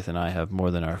know, Nathan and I have more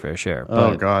than our fair share.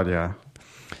 Oh God, yeah.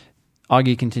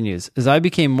 Augie continues, as I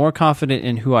became more confident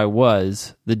in who I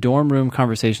was, the dorm room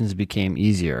conversations became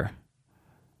easier.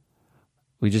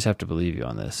 We just have to believe you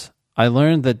on this. I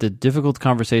learned that the difficult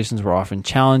conversations were often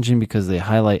challenging because they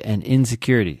highlight an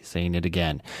insecurity, saying it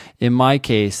again. In my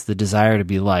case, the desire to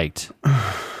be liked.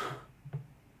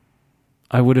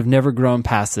 I would have never grown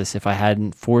past this if I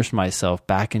hadn't forced myself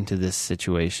back into this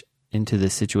situations.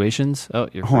 Oh,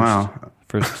 your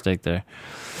first mistake there.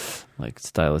 Like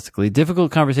stylistically.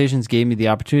 Difficult conversations gave me the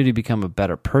opportunity to become a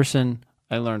better person.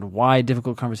 I learned why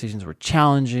difficult conversations were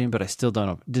challenging, but I still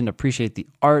didn't appreciate the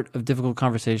art of difficult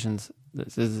conversations.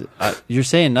 You're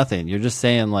saying nothing. You're just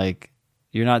saying, like,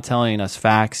 you're not telling us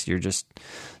facts. You're just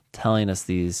telling us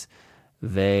these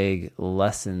vague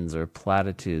lessons or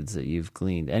platitudes that you've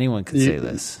gleaned. Anyone could say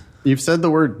this. You've said the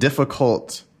word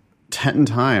difficult 10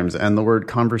 times and the word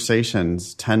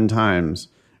conversations 10 times.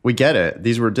 We get it.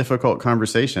 These were difficult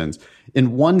conversations.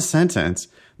 In one sentence,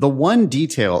 the one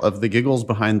detail of the giggles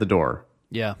behind the door.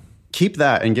 Yeah. Keep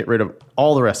that and get rid of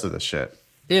all the rest of this shit.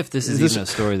 If this is even a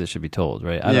story that should be told,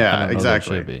 right? I don't know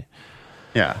exactly. That it should be.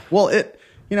 Yeah. Well,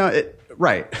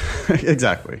 right.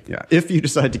 Exactly. Yeah. If you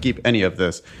decide to keep any of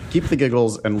this, keep the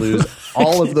giggles and lose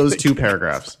all of those 2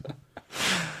 paragraphs.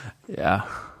 Yeah.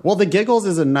 Well, the giggles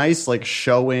is a nice, like,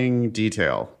 showing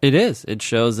detail. It is. It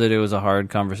shows that it was a hard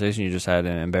conversation you just had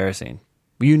and embarrassing.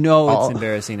 You know it's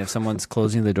embarrassing if someone's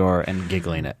closing the door and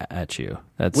giggling at you.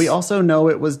 We also know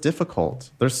it was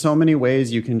difficult. There's so many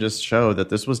ways you can just show that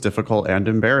this was difficult and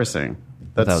embarrassing.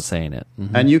 Without saying it.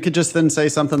 Mm-hmm. And you could just then say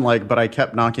something like, but I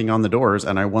kept knocking on the doors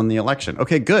and I won the election.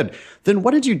 Okay, good. Then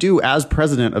what did you do as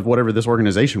president of whatever this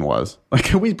organization was? Like,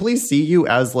 can we please see you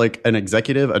as, like, an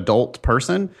executive adult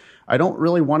person? I don't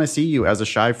really want to see you as a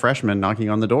shy freshman knocking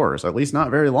on the doors. At least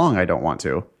not very long, I don't want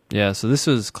to. Yeah, so this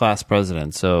was class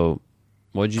president. So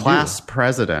what did you do? Class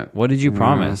president. What did you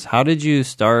promise? How did you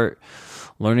start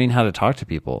learning how to talk to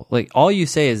people? Like, all you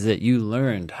say is that you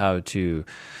learned how to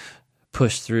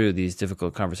push through these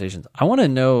difficult conversations. I want to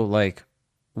know, like,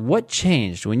 what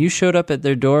changed when you showed up at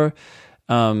their door?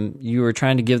 You were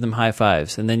trying to give them high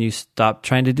fives, and then you stopped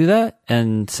trying to do that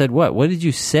and said what? What did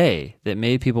you say that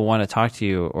made people want to talk to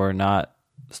you or not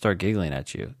start giggling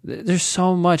at you? There's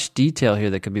so much detail here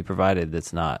that could be provided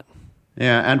that's not.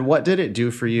 Yeah, and what did it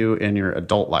do for you in your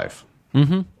adult life?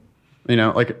 Mm-hmm. You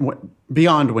know, like,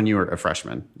 beyond when you were a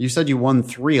freshman. You said you won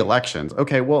 3 elections.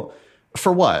 Okay, well,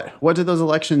 for what? What did those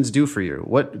elections do for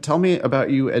you? Tell me about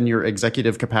you and your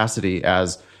executive capacity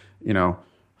as, you know,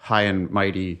 high and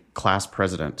mighty class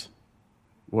president.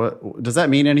 What does that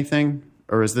mean anything?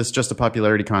 Or is this just a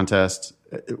popularity contest?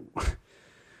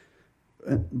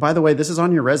 By the way, this is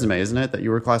on your resume, isn't it, that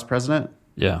you were class president?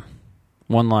 Yeah.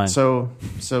 One line. So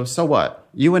what?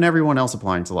 You and everyone else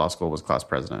applying to law school was class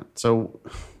president. So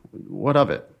what of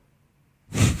it?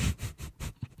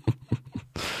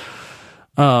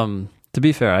 To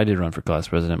be fair, I did run for class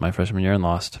president my freshman year and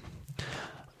lost.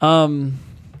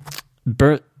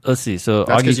 Let's see. So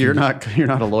that's because you're not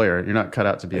a lawyer. You're not cut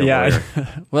out to be a lawyer.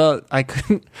 Well, I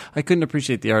couldn't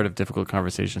appreciate the art of difficult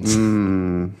conversations.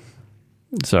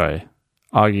 Sorry,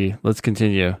 Augie. Let's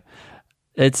continue.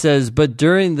 It says, but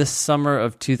during the summer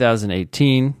of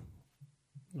 2018,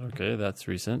 okay, that's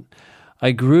recent,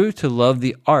 I grew to love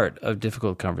the art of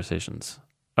difficult conversations.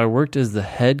 I worked as the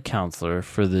head counselor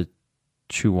for the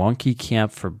Chewonki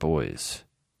Camp for Boys.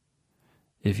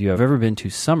 If you have ever been to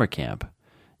summer camp,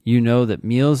 you know that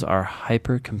meals are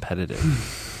hyper competitive.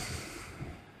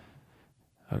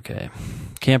 Okay.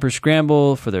 Campers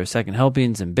scramble for their second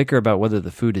helpings and bicker about whether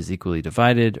the food is equally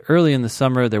divided. Early in the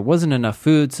summer, there wasn't enough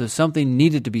food, so something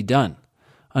needed to be done.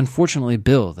 Unfortunately,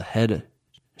 Bill, the head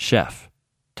chef,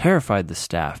 terrified the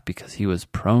staff because he was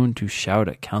prone to shout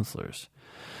at counselors.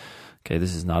 Okay,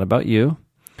 this is not about you.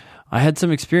 I had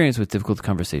some experience with difficult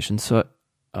conversations, so...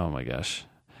 Oh my gosh.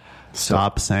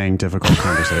 Stop saying difficult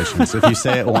conversations. If you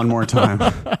say it one more time.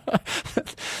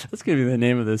 That's going to be the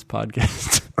name of this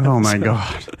podcast. Oh my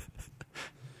God.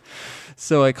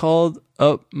 So I called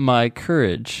up my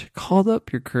courage. Called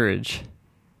up your courage.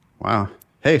 Wow.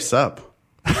 Hey, sup?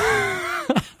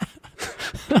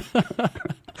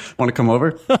 Want to come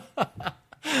over?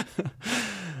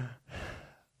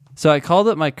 So I called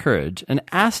up my courage and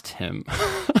asked him.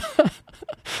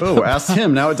 Oh, ask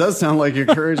him. Now it does sound like your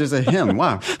courage is a him.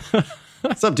 Wow.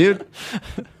 What's up, dude?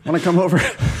 Want to come over?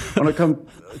 Want to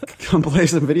come play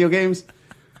some video games?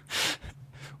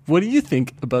 What do you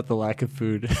think about the lack of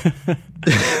food?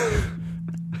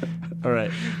 All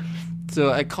right.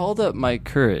 So I called up my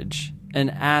courage and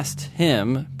asked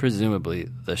him, presumably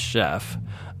the chef,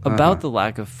 about the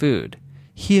lack of food.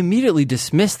 He immediately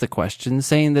dismissed the question,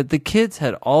 saying that the kids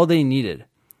had all they needed.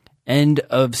 End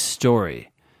of story.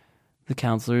 The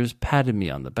counselors patted me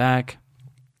on the back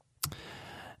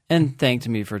and thanked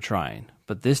me for trying,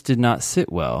 but this did not sit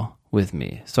well with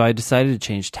me, so I decided to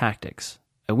change tactics.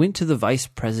 I went to the vice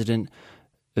president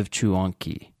of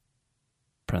Chewonki,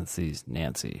 parentheses,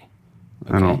 Nancy.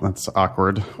 Okay. I don't. That's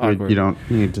awkward. You don't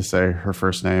need to say her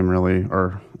first name, really,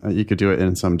 or you could do it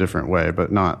in some different way,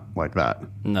 but not like that.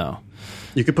 No.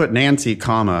 You could put Nancy,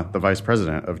 comma, the vice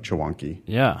president of Chewonki.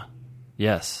 Yeah.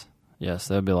 Yes, that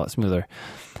would be a lot smoother.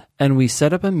 And we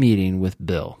set up a meeting with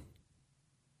Bill.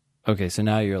 Okay, so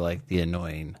now you're like the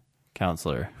annoying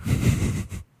counselor.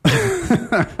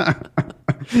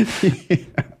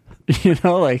 You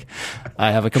know, like,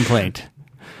 I have a complaint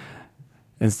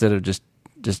instead of just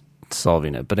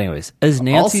solving it. But anyways, as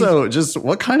Nancy... Also, just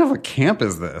what kind of a camp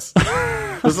is this?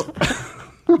 I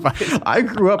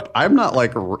grew up, I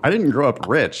didn't grow up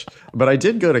rich, but I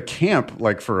did go to camp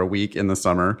like for a week in the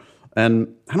summer.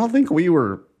 And I don't think we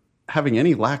were having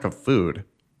any lack of food.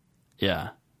 Yeah.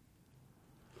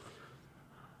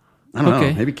 I don't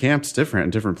know. Maybe camp's different in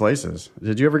different places.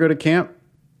 Did you ever go to camp?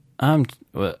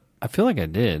 Well, I feel like I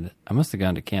did. I must have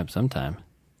gone to camp sometime.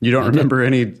 You don't remember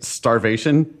any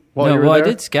starvation while you were there? I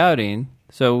did scouting,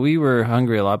 so we were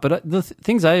hungry a lot. But the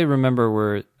things I remember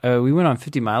were we went on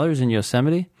 50 milers in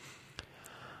Yosemite.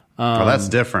 Oh, that's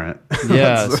different.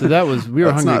 Yeah, so we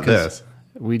were hungry because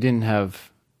we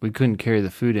couldn't carry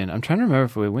the food in. I'm trying to remember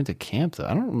if we went to camp though.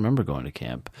 I don't remember going to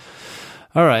camp.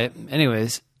 All right.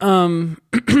 Anyways, where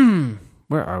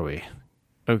are we?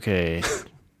 Okay.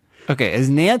 As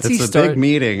Nancy It's a big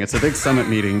meeting. It's a big summit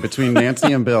meeting between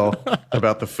Nancy and Bill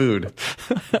about the food.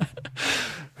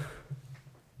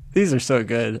 These are so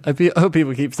good. I hope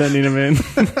people keep sending them in.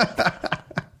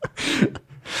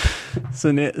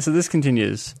 So this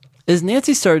continues. As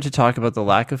Nancy started to talk about the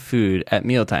lack of food at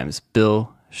mealtimes,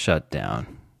 Bill shut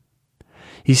down.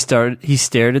 He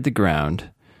stared at the ground,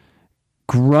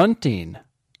 grunting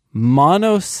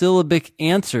monosyllabic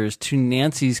answers to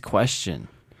Nancy's question.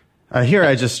 Here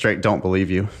I just straight don't believe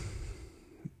you.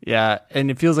 Yeah, and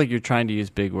it feels like you're trying to use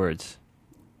big words.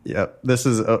 Yeah,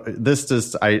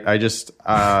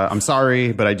 I'm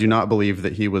sorry, but I do not believe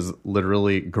that he was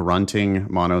literally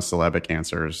grunting monosyllabic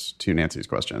answers to Nancy's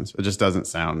questions. It just doesn't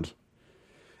sound,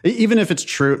 even if it's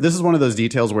true. This is one of those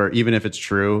details where even if it's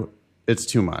true, it's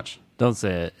too much. Don't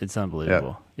say it. It's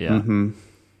unbelievable. Yep. Yeah. Mm-hmm.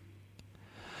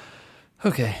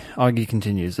 Okay, Augie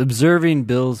continues. Observing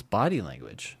Bill's body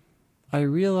language, I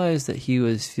realized that he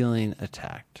was feeling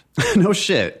attacked. No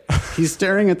shit. He's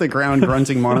staring at the ground,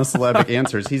 grunting monosyllabic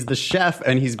answers. He's the chef,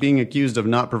 and he's being accused of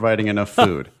not providing enough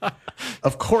food.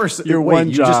 Of course.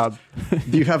 One job.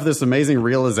 Do you have this amazing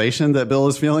realization that Bill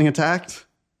is feeling attacked?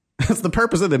 That's the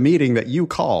purpose of the meeting that you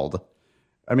called.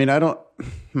 I mean, I don't...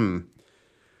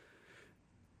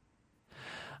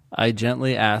 I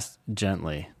gently asked...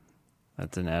 Gently.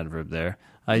 That's an adverb there.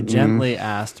 I gently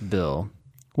asked Bill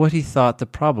what he thought the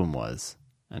problem was,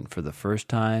 and for the first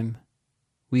time,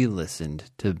 we listened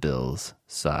to Bill's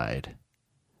side.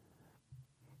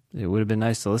 It would have been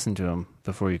nice to listen to him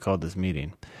before you called this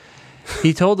meeting.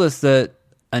 He told us that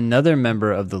another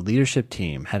member of the leadership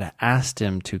team had asked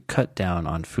him to cut down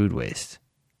on food waste,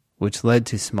 which led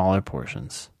to smaller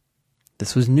portions.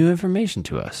 This was new information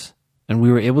to us, and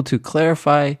we were able to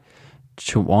clarify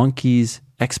Chewonki's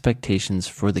expectations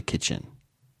for the kitchen.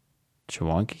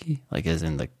 Chewonki? Like as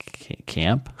in the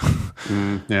camp?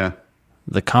 Yeah.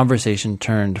 The conversation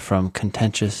turned from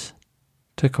contentious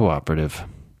to cooperative.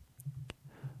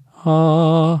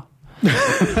 Ah.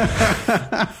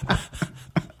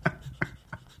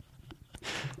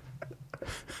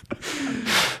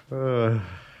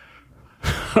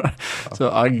 So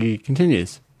Augie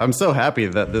continues. I'm so happy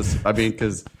that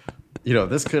because,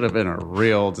 this could have been a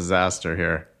real disaster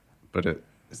here, but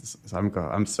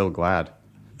I'm so glad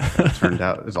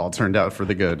it all turned out for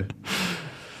the good.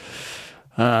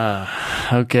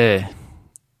 Okay.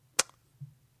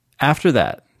 After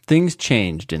that, things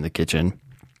changed in the kitchen.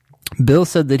 Bill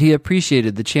said that he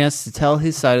appreciated the chance to tell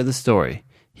his side of the story.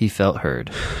 He felt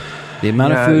heard. The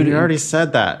amount of food... You already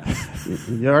said that.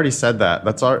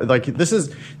 That's all. Like, this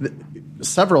is...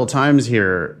 Several times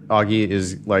here, Augie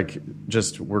is like,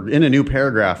 we're in a new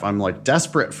paragraph. I'm like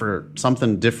desperate for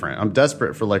something different. I'm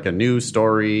desperate for like a new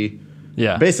story.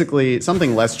 Yeah. Basically,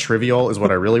 something less trivial is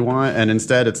what I really want. And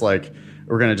instead, it's like,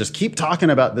 we're going to just keep talking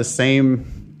about the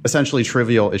same essentially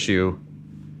trivial issue.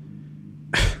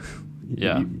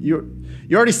 Yeah. You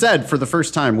already said for the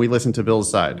first time we listened to Bill's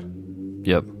side.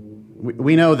 Yep.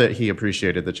 We know that he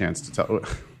appreciated the chance to tell.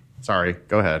 Sorry,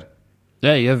 go ahead.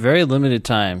 Yeah, you have very limited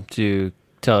time to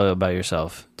tell about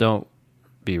yourself. Don't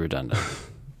be redundant.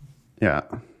 Yeah.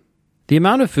 The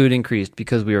amount of food increased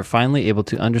because we were finally able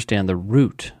to understand the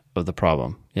root of the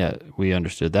problem. Yeah, we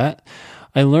understood that.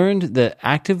 I learned that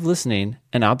active listening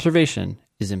and observation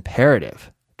is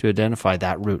imperative to identify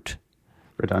that root.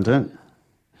 Redundant.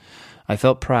 I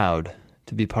felt proud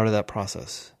to be part of that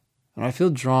process, and I feel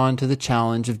drawn to the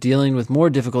challenge of dealing with more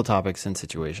difficult topics and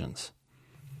situations.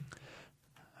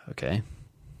 Okay.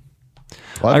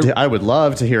 I would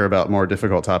love to hear about more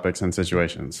difficult topics and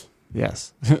situations.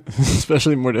 Yes,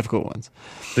 especially more difficult ones.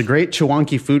 The great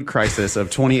Chewonki food crisis of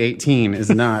 2018 is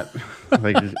not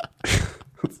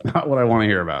it's not what I want to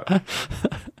hear about.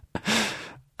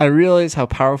 I realize how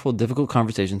powerful difficult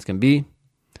conversations can be.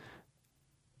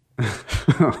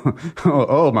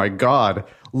 Oh my God.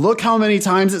 Look how many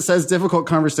times it says difficult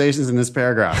conversations in this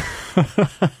paragraph.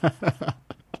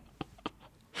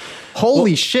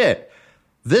 Holy shit.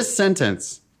 This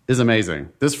sentence is amazing.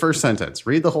 This first sentence.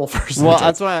 Read the whole first sentence. Well,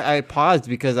 that's why I paused,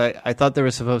 because I thought there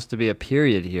was supposed to be a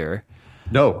period here.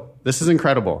 No, this is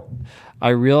incredible. I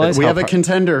realize we have a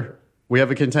contender. We have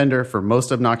a contender for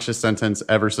most obnoxious sentence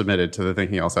ever submitted to the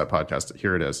Thinking LSAT podcast.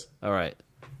 Here it is. All right.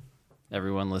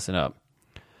 Everyone listen up.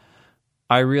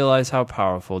 I realize how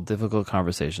powerful difficult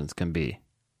conversations can be,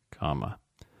 comma.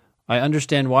 I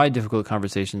understand why difficult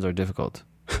conversations are difficult,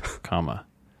 comma.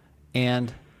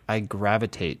 And I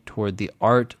gravitate toward the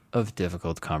art of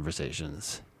difficult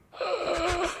conversations.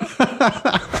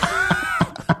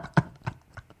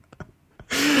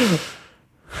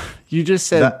 You just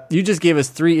said you just gave us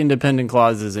 3 independent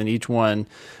clauses, and each one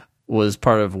was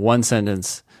part of one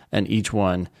sentence, and each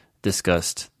one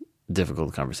discussed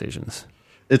difficult conversations.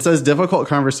 It says difficult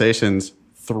conversations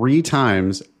 3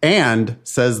 times and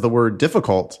says the word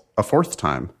difficult a 4th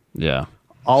time. Yeah.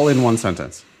 All in one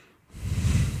sentence.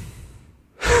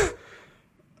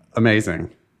 Amazing.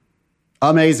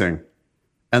 Amazing.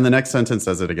 And the next sentence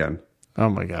says it again. Oh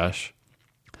my gosh.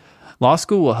 Law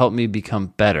school will help me become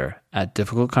better at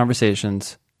difficult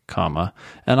conversations, comma,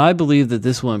 and I believe that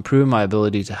this will improve my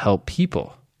ability to help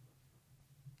people.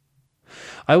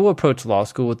 I will approach law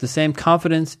school with the same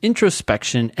confidence,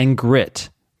 introspection, and grit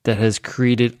that has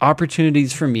created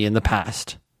opportunities for me in the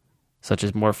past, such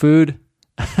as more food.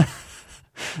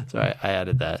 Sorry, I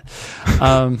added that.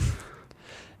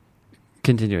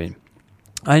 Continuing.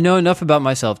 I know enough about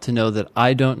myself to know that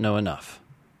I don't know enough,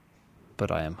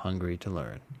 but I am hungry to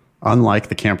learn. Unlike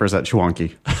the campers at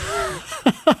Chewonki.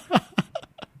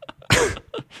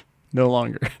 No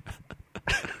longer.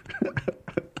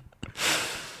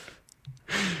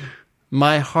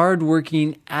 My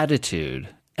hardworking attitude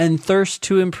and thirst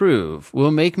to improve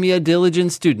will make me a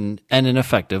diligent student and an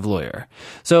effective lawyer.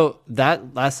 So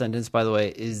that last sentence, by the way,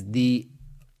 is the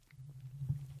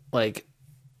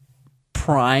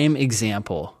prime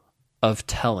example of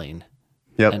telling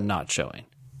and not showing.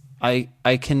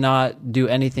 I cannot do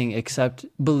anything except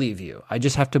believe you. I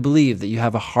just have to believe that you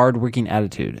have a hardworking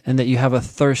attitude and that you have a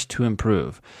thirst to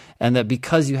improve, and that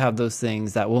because you have those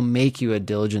things, that will make you a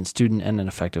diligent student and an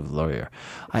effective lawyer.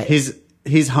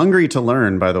 He's hungry to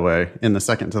learn, by the way, in the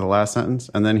second to the last sentence,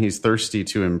 and then he's thirsty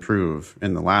to improve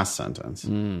in the last sentence.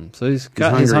 So he's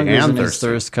got his hunger and his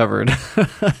thirst covered.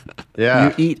 Yeah.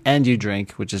 You eat and you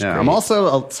drink, which is great. I'm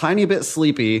also a tiny bit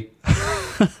sleepy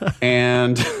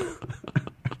and...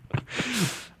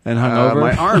 And hungover?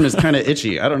 My arm is kind of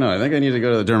itchy. I don't know. I think I need to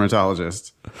go to the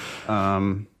dermatologist.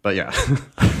 But yeah.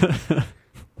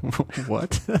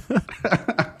 What?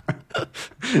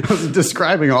 I was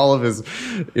describing all of his,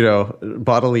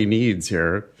 bodily needs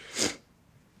here.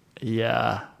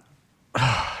 Yeah.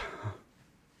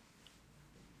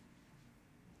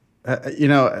 You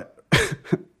know,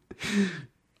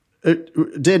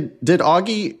 did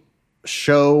Augie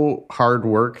show hard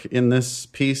work in this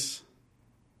piece?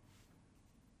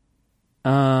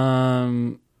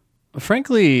 Frankly,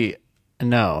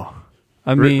 no.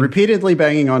 I mean, repeatedly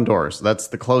banging on doors. That's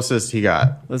the closest he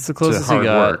got. That's the closest to hard he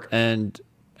got. Work. And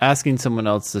asking someone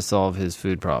else to solve his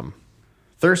food problem.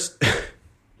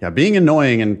 Being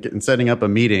annoying and setting up a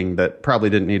meeting that probably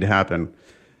didn't need to happen.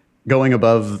 Going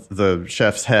above the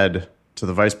chef's head to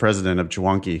the vice president of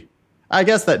Chewonki. I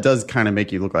guess that does kind of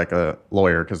make you look like a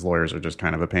lawyer, because lawyers are just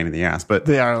kind of a pain in the ass. But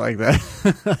they are like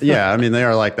that. Yeah, I mean, they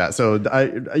are like that. So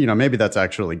maybe that's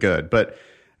actually good. But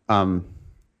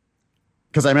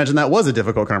because I imagine that was a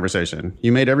difficult conversation.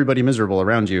 You made everybody miserable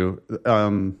around you.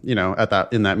 In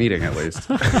that meeting at least,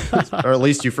 or at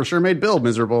least you for sure made Bill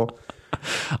miserable.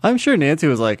 I'm sure Nancy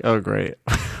was like, "Oh, great."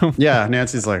 Yeah,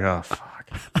 Nancy's like, "Oh, fuck."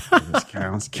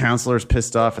 This counselor's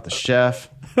pissed off at the chef.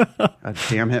 God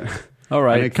damn it. All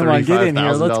right, come on, get in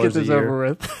here. Let's get this over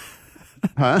with.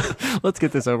 Huh? Let's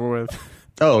get this over with.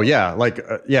 Oh,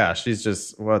 yeah. She's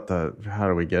just, how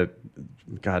do we get,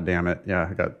 God damn it. Yeah,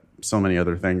 I got so many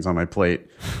other things on my plate.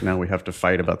 Now we have to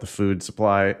fight about the food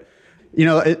supply.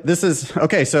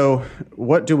 Okay, so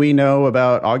what do we know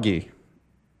about Augie?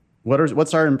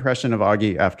 What's our impression of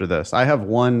Augie after this? I have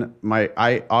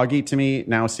Augie to me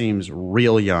now seems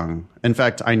real young. In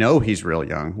fact, I know he's real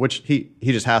young, which he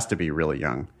just has to be really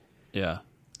young. Yeah.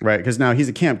 Right, because now he's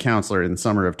a camp counselor in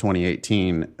summer of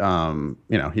 2018.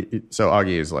 So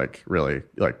Augie is like really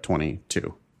like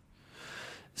 22.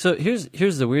 So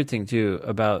here's the weird thing too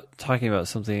about talking about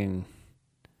something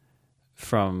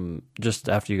from just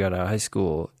after you got out of high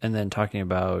school and then talking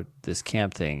about this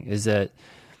camp thing is that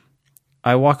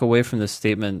I walk away from this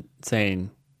statement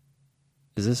saying,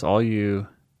 is this all you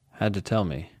had to tell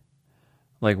me?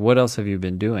 Like, what else have you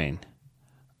been doing?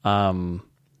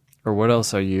 Or what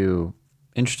else are you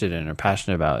interested in or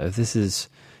passionate about? If this is,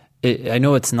 I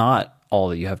know it's not all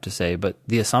that you have to say, but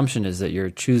the assumption is that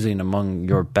you're choosing among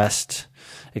your best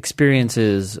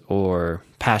experiences or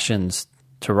passions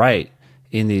to write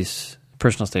in these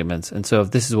personal statements. And so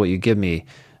if this is what you give me,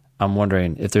 I'm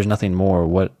wondering if there's nothing more,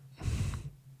 what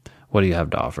do you have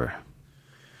to offer?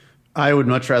 I would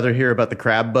much rather hear about the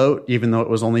crab boat, even though it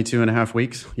was only 2.5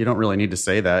 weeks. You don't really need to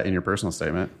say that in your personal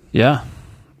statement. Yeah.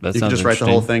 You can just write the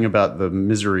whole thing about the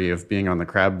misery of being on the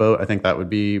crab boat. I think that would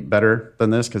be better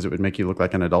than this because it would make you look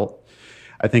like an adult.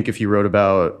 I think if you wrote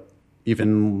about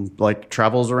even like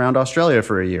travels around Australia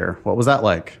for a year, what was that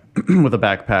like with a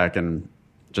backpack, and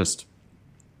just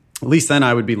at least then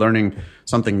I would be learning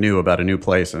something new about a new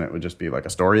place, and it would just be like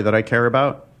a story that I care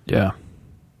about. Yeah.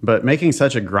 But making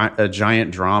such a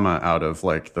giant drama out of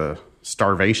like the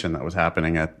starvation that was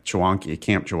happening at Chewonki,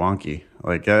 Camp Chewonki.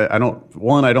 Like, I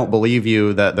don't believe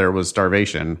you that there was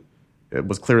starvation. It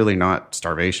was clearly not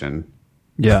starvation.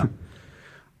 Yeah.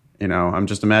 I'm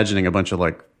just imagining a bunch of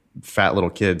like fat little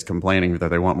kids complaining that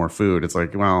they want more food. It's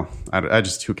like, well, I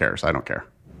just, who cares? I don't care.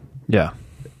 Yeah.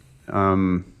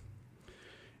 And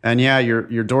yeah,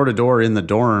 you're door to door in the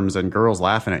dorms and girls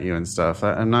laughing at you and stuff.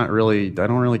 I don't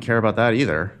really care about that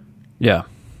either. Yeah.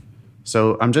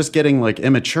 So I'm just getting like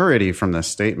immaturity from this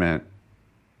statement.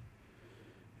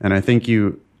 And I think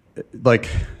don't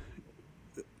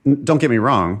get me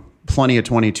wrong, plenty of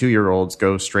 22-year-olds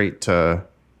go straight to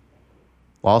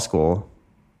law school,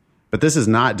 but this is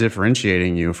not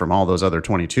differentiating you from all those other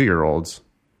 22-year-olds.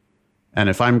 And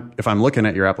if I'm looking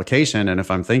at your application and if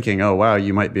I'm thinking, oh, wow,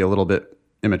 you might be a little bit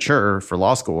immature for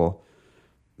law school,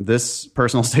 this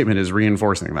personal statement is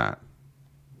reinforcing that.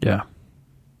 Yeah.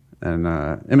 And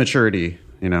immaturity,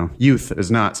 youth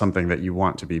is not something that you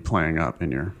want to be playing up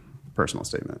in your personal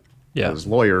statement. Yeah. Because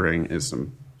lawyering is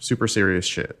some super serious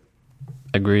shit.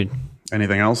 Agreed.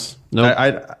 Anything else?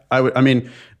 No. Nope.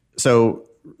 So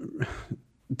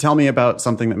tell me about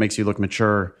something that makes you look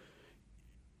mature.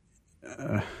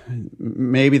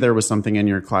 Maybe there was something in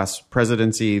your class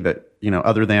presidency that,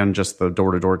 other than just the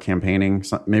door-to-door campaigning,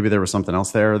 maybe there was something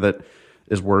else there that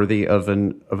is worthy of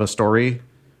a story.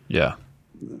 Yeah.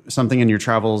 Something in your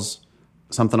travels,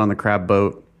 something on the crab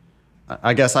boat.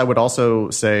 I guess I would also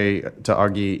say to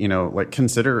Augie,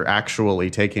 consider actually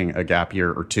taking a gap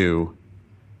year or two.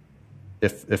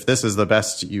 If this is the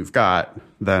best you've got,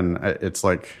 then it's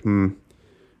like,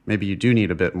 maybe you do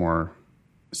need a bit more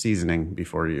seasoning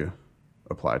before you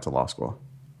apply to law school.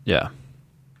 Yeah.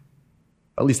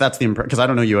 At least that's the impression, because I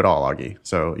don't know you at all, Augie.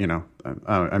 So,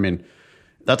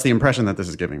 that's the impression that this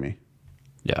is giving me.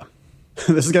 Yeah.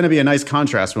 This is going to be a nice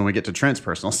contrast when we get to Trent's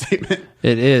personal statement.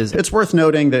 It is. It's worth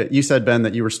noting that you said, Ben,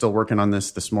 that you were still working on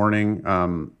this morning.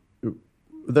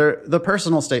 the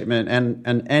personal statement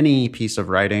and any piece of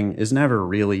writing is never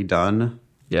really done.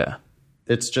 Yeah.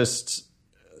 It's just,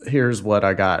 here's what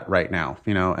I got right now,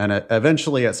 and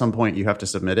eventually at some point you have to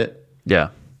submit it. Yeah.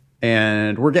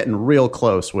 And we're getting real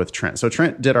close with Trent. So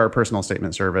Trent did our personal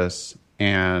statement service,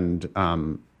 and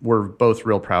we're both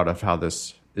real proud of how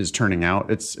this is turning out.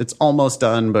 It's almost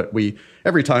done, but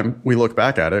every time we look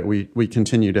back at it, we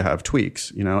continue to have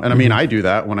tweaks, And I mean, I do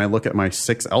that when I look at my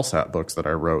 6 LSAT books that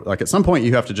I wrote. Like at some point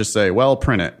you have to just say, well,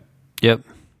 print it. Yep.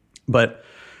 But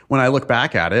when I look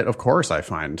back at it, of course I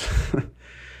find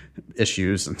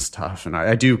issues and stuff. And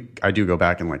I do go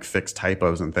back and like fix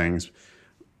typos and things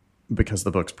because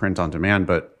the books print on demand,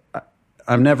 but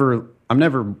I'm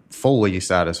never fully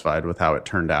satisfied with how it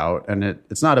turned out. And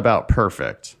it's not about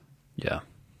perfect. Yeah.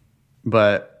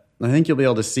 But I think you'll be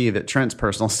able to see that Trent's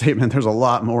personal statement, there's a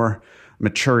lot more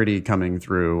maturity coming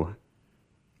through.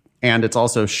 And it's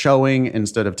also showing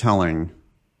instead of telling.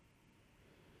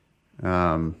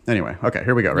 Anyway, okay,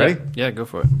 here we go. Ready? Yeah, go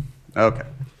for it. Okay.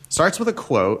 Starts with a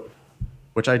quote,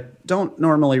 which I don't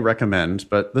normally recommend,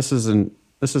 but I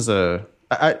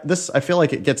feel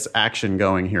like it gets action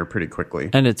going here pretty quickly.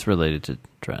 And it's related to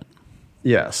Trent.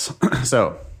 Yes.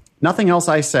 So, nothing else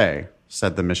I say,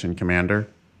 said the mission commander,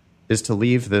 is to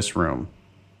leave this room.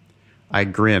 I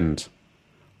grinned.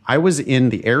 I was in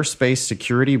the airspace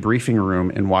security briefing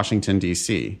room in Washington,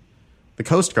 D.C. The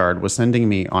Coast Guard was sending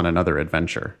me on another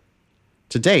adventure.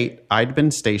 To date, I'd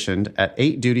been stationed at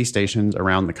 8 duty stations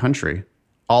around the country,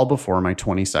 all before my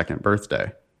 22nd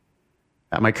birthday.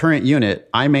 At my current unit,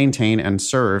 I maintain and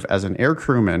serve as an air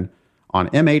crewman on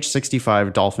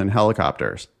MH-65 Dolphin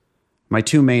helicopters. My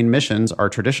 2 main missions are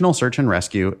traditional search and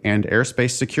rescue and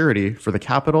airspace security for the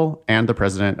Capitol and the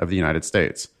President of the United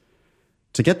States.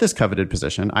 To get this coveted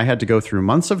position, I had to go through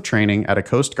months of training at a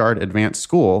Coast Guard Advanced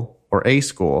School, or A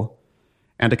School,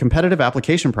 and a competitive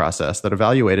application process that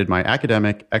evaluated my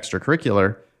academic,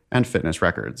 extracurricular, and fitness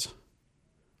records.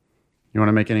 You want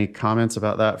to make any comments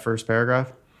about that first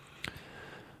paragraph?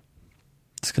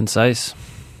 It's concise.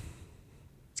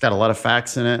 It's got a lot of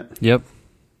facts in it. Yep.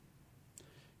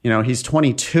 He's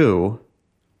 22,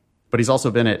 but he's also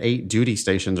been at 8 duty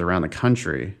stations around the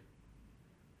country.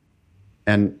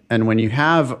 And when you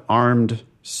have armed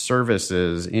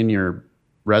services in your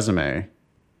resume,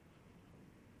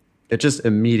 it just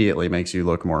immediately makes you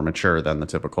look more mature than the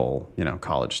typical,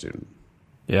 college student.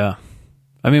 Yeah.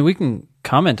 I mean, we can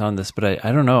comment on this, but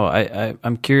I don't know.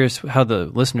 I'm curious how the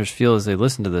listeners feel as they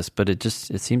listen to this, but it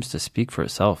seems to speak for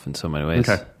itself in so many ways.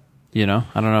 Okay. I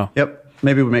don't know. Yep.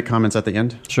 Maybe we make comments at the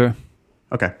end. Sure.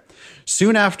 Okay.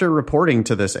 Soon after reporting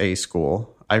to this A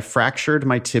school, I fractured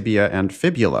my tibia and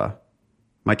fibula.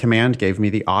 My command gave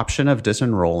me the option of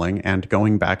disenrolling and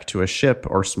going back to a ship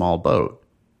or small boat.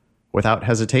 Without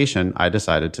hesitation, I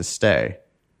decided to stay.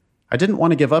 I didn't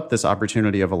want to give up this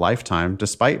opportunity of a lifetime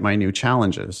despite my new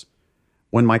challenges.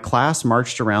 When my class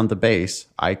marched around the base,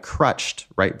 I crutched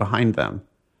right behind them.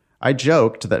 I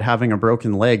joked that having a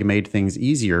broken leg made things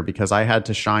easier because I had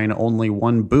to shine only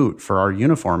 1 boot for our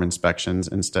uniform inspections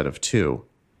instead of 2.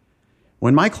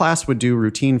 When my class would do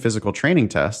routine physical training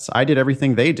tests, I did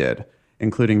everything they did,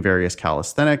 including various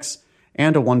calisthenics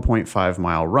and a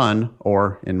 1.5-mile run,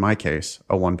 or, in my case,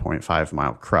 a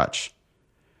 1.5-mile crutch.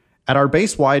 At our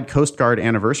base-wide Coast Guard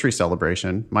anniversary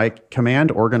celebration, my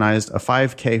command organized a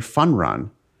 5K fun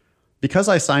run. Because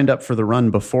I signed up for the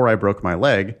run before I broke my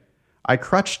leg, I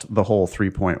crutched the whole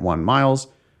 3.1 miles,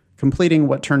 completing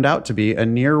what turned out to be a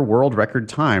near world record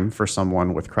time for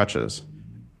someone with crutches.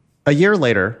 A year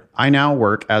later, I now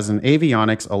work as an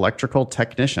avionics electrical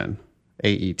technician,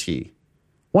 AET.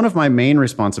 One of my main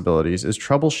responsibilities is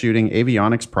troubleshooting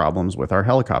avionics problems with our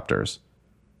helicopters.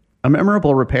 A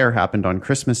memorable repair happened on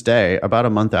Christmas Day about a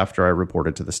month after I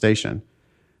reported to the station.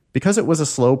 Because it was a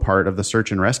slow part of the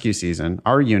search and rescue season,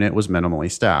 our unit was minimally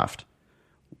staffed.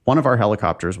 One of our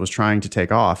helicopters was trying to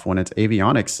take off when its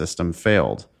avionics system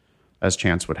failed. As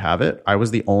chance would have it, I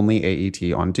was the only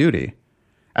AET on duty.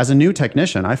 As a new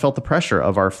technician, I felt the pressure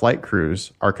of our flight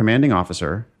crews, our commanding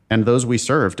officer, and those we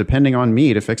served depending on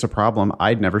me to fix a problem that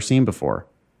I'd never seen before.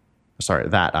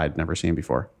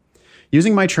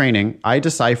 Using my training, I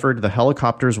deciphered the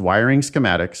helicopter's wiring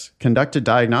schematics, conducted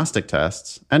diagnostic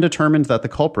tests, and determined that the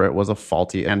culprit was a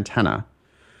faulty antenna.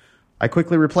 I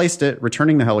quickly replaced it,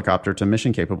 returning the helicopter to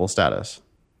mission-capable status.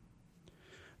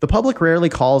 The public rarely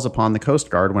calls upon the Coast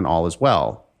Guard when all is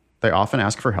well. They often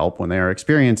ask for help when they are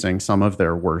experiencing some of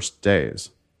their worst days.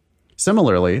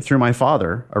 Similarly, through my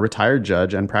father, a retired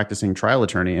judge and practicing trial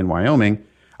attorney in Wyoming,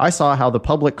 I saw how the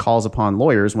public calls upon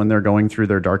lawyers when they're going through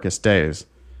their darkest days.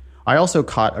 I also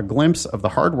caught a glimpse of the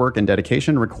hard work and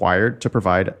dedication required to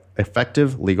provide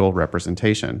effective legal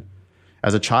representation.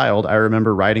 As a child, I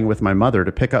remember riding with my mother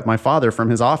to pick up my father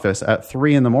from his office at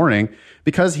 3 in the morning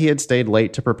because he had stayed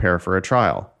late to prepare for a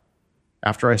trial.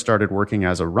 After I started working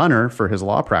as a runner for his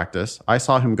law practice, I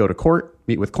saw him go to court,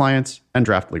 meet with clients, and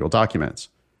draft legal documents.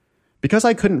 Because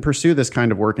I couldn't pursue this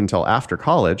kind of work until after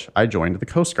college, I joined the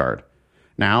Coast Guard.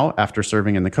 Now, after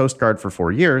serving in the Coast Guard for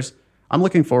 4 years, I'm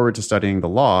looking forward to studying the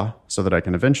law so that I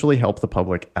can eventually help the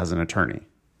public as an attorney.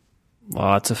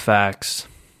 Lots of facts.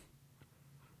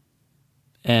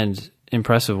 And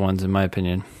impressive ones, in my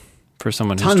opinion, for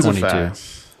someone who's Tons 22. of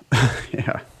facts.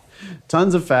 Yeah.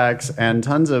 Tons of facts and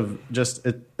tons of just,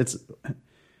 it's,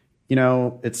 you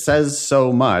know, it says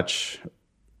so much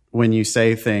when you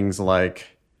say things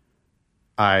like,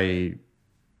 I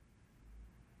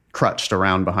crutched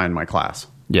around behind my class.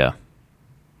 Yeah.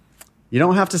 You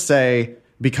don't have to say,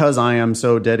 because I am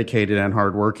so dedicated and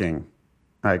hardworking,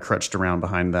 I crutched around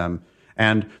behind them.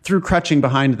 And through crutching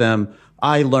behind them,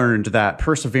 I learned that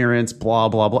perseverance, blah,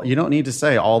 blah, blah. You don't need to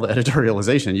say all the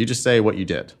editorialization. You just say what you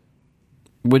did.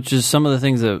 Which is some of the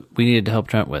things that we needed to help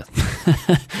Trent with.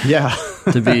 Yeah.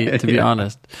 to be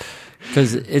honest.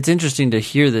 Because it's interesting to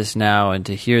hear this now and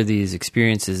to hear these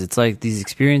experiences. It's like these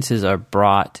experiences are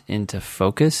brought into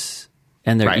focus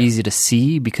and they're easy to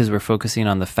see because we're focusing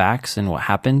on the facts and what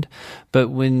happened. But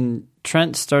when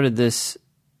Trent started this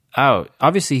out,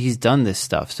 obviously he's done this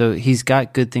stuff, so he's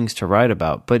got good things to write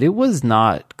about, but it was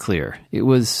not clear. It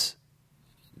was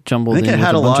jumbled in with a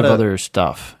bunch of other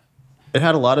stuff. It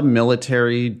had a lot of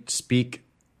military speak,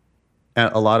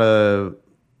 a lot of,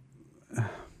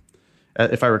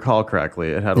 if I recall correctly,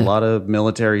 it had a lot of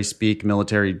military speak,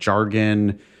 military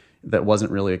jargon that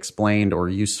wasn't really explained or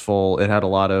useful. It had a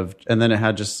lot of, and then it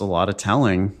had just a lot of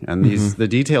telling, and the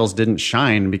details didn't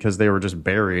shine because they were just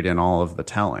buried in all of the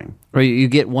telling. Or you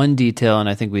get one detail, and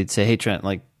I think we'd say, "Hey, Trent,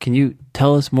 like, can you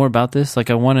tell us more about this?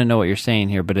 Like, I want to know what you're saying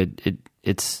here, but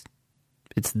it's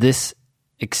this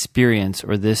experience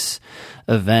or this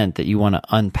event that you want to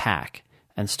unpack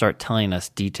and start telling us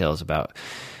details about."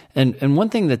 And one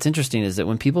thing that's interesting is that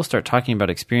when people start talking about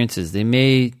experiences, they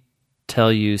may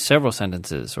tell you several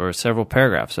sentences or several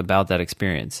paragraphs about that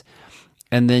experience.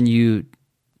 And then you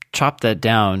chop that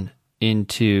down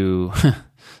into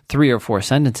 3 or 4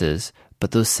 sentences,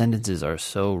 but those sentences are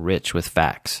so rich with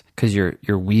facts because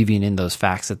you're weaving in those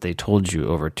facts that they told you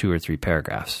over 2 or 3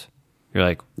 paragraphs. You're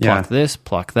like, pluck this,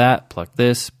 pluck that, pluck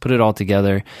this, put it all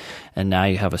together, and now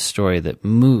you have a story that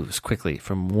moves quickly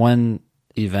from one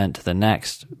event to the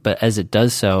next. But as it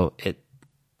does so, it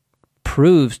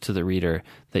proves to the reader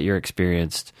that you're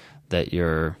experienced, that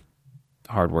you're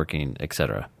hardworking,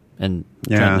 etc. And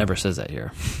Trent never says that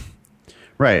here.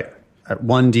 Right.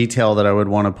 One detail that I would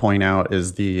want to point out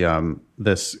is the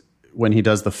this when he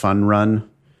does the fun run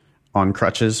on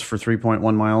crutches for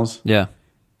 3.1 miles. Yeah.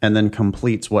 And then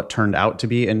completes what turned out to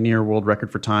be a near world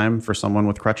record for time for someone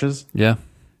with crutches. Yeah.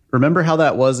 Remember how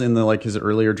that was in his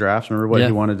earlier drafts? Remember what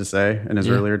he wanted to say in his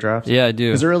earlier drafts? Yeah, I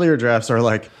do. His earlier drafts are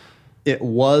like, it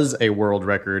was a world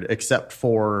record except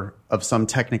for of some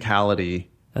technicality.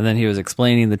 And then he was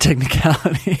explaining the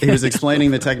technicality. He was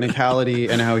explaining the technicality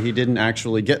and how he didn't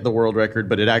actually get the world record,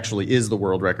 but it actually is the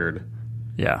world record.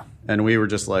 Yeah. And we were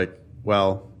just like,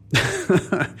 well,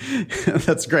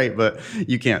 that's great, but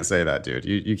you can't say that, dude.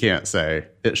 You can't say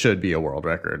it should be a world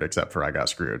record except for I got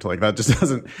screwed. Like, that just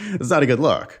doesn't, it's not a good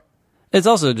look. It's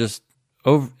also just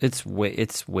it's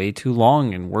way too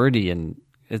long and wordy, and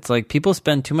it's like people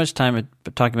spend too much time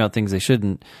talking about things they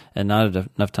shouldn't and not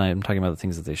enough time talking about the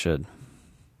things that they should.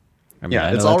 I mean,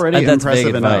 yeah, it's already that's impressive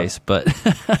vague advice, but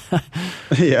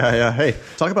yeah. Hey,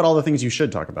 talk about all the things you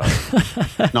should talk about,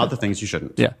 not the things you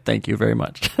shouldn't. Yeah, thank you very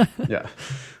much. Yeah.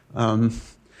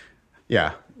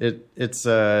 Yeah, it's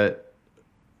well,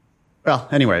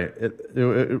 anyway,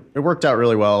 it worked out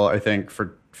really well, I think,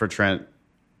 for Trent.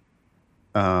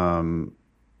 I'm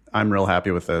real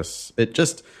happy with this. It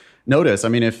just, notice, I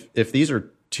mean, if these are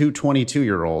 2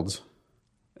 22-year-olds,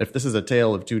 if this is a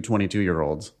tale of 2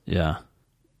 22-year-olds, yeah,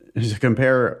 to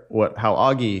compare how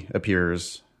Augie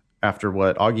appears after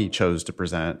what Augie chose to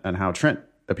present and how Trent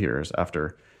appears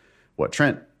after what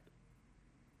Trent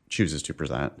chooses to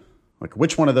present. Like,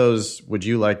 which one of those would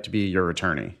you like to be your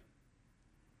attorney?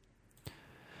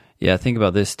 Yeah, think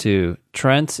about this too.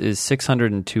 Trent's is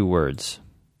 602 words.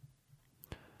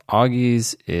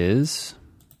 Augie's is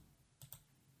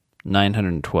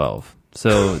 912.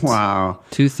 So it's wow,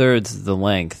 2/3 the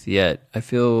length, yet I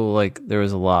feel like there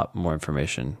was a lot more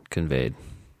information conveyed.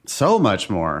 So much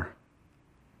more.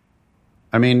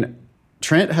 I mean,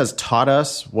 Trent has taught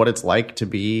us what it's like to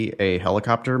be a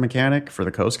helicopter mechanic for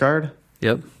the Coast Guard.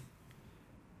 Yep.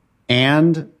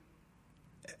 And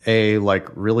a like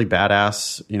really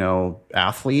badass,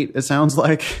 athlete, it sounds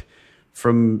like,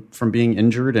 from being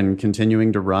injured and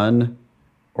continuing to run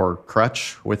or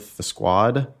crutch with the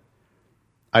squad.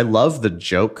 I love the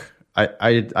joke.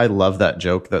 I love that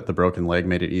joke that the broken leg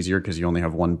made it easier because you only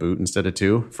have one boot instead of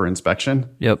two for inspection.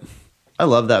 Yep. I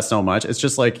love that so much. It's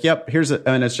just like, yep,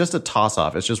 it's just a toss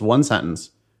off. It's just one sentence.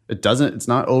 It's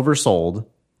not oversold,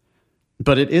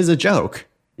 but it is a joke,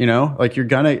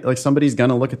 like somebody's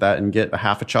gonna look at that and get a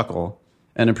half a chuckle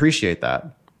and appreciate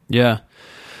that. Yeah.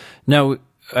 Now,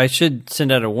 I should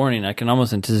send out a warning. I can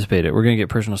almost anticipate it. We're going to get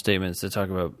personal statements to talk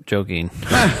about joking.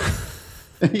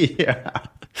 Yeah.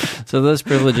 So those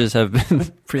privileges have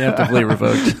been preemptively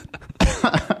revoked.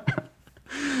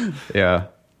 Yeah.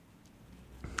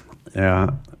 Yeah.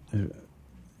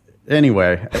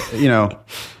 Anyway,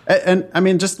 and I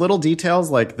mean, just little details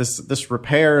like this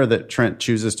repair that Trent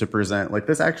chooses to present, like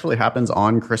this actually happens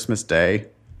on Christmas Day.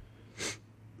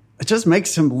 It just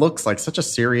makes him look like such a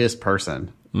serious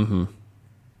person. Mm-hmm.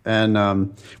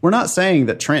 And we're not saying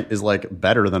that Trent is like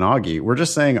better than Augie. We're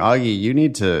just saying, Augie, you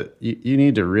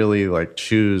need to really like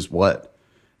choose what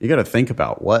you got to think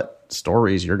about what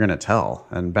stories you're going to tell.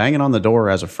 And banging on the door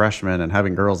as a freshman and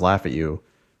having girls laugh at you,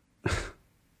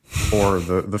 or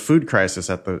the food crisis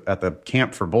at the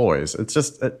camp for boys. It's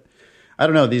just I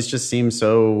don't know. These just seem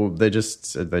so they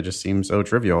just seem so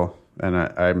trivial. And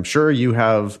I'm sure you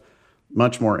have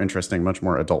much more interesting, much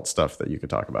more adult stuff that you could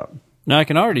talk about. Now, I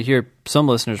can already hear some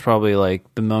listeners probably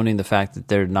like bemoaning the fact that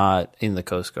they're not in the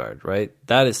Coast Guard, right?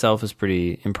 That itself is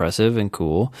pretty impressive and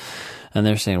cool. And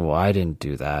they're saying, well, I didn't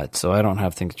do that, so I don't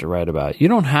have things to write about. You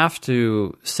don't have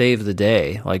to save the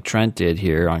day like Trent did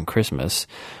here on Christmas.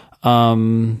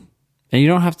 And you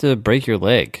don't have to break your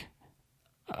leg.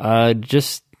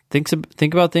 Just think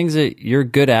about things that you're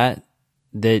good at,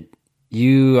 that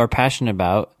you are passionate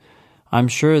about. I'm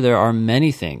sure there are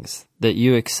many things that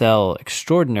you excel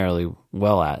extraordinarily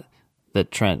well at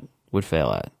that Trent would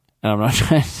fail at. And I'm not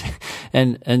trying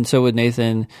to, and so would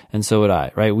Nathan, and so would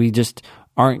I, right? We just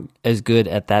aren't as good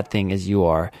at that thing as you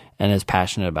are and as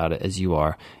passionate about it as you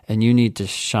are. And you need to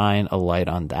shine a light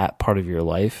on that part of your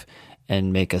life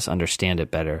and make us understand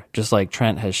it better. Just like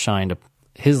Trent has shined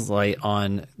his light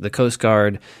on the Coast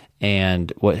Guard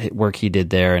and what work he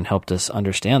did there and helped us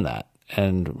understand that.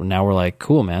 And now we're like,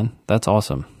 cool, man, that's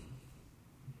awesome.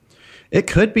 It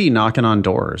could be knocking on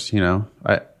doors,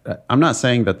 I'm not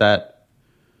saying that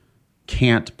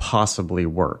can't possibly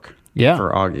work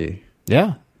for Augie.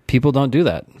 Yeah, people don't do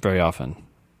that very often.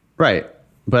 Right.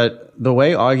 But the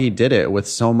way Augie did it with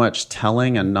so much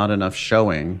telling and not enough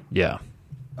showing. Yeah.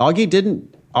 Augie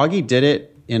did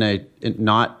it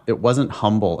it wasn't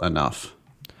humble enough.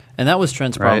 And that was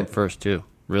Trent's problem first too,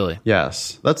 really.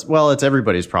 Yes. It's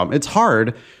everybody's problem. It's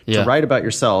hard to write about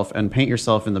yourself and paint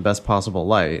yourself in the best possible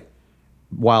light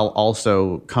while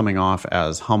also coming off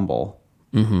as humble.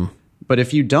 Mm-hmm. But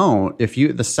if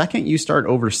the second you start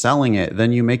overselling it,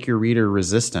 then you make your reader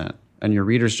resistant, and your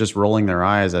reader's just rolling their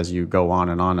eyes as you go on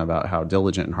and on about how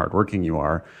diligent and hardworking you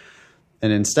are.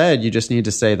 And instead, you just need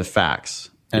to say the facts.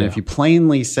 And if you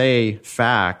plainly say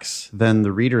facts, then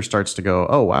the reader starts to go,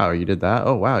 oh, wow, you did that.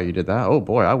 Oh, wow, you did that. Oh,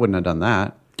 boy, I wouldn't have done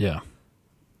that. Yeah.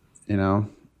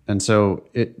 And so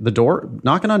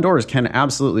knocking on doors can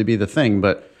absolutely be the thing.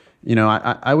 But,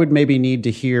 I would maybe need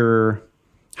to hear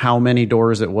how many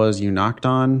doors it was you knocked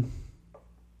on.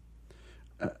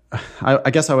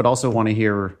 I guess I would also want to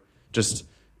hear just,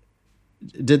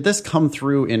 did this come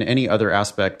through in any other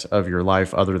aspect of your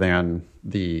life other than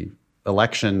the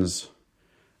elections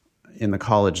in the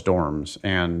college dorms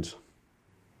and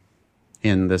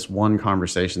in this one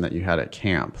conversation that you had at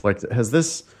camp? Like, has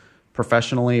this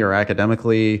professionally or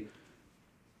academically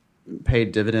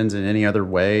paid dividends in any other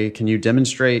way? Can you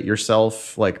demonstrate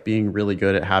yourself like being really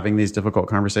good at having these difficult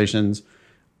conversations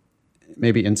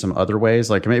maybe in some other ways?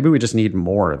 Like maybe we just need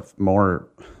more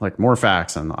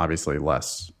facts and obviously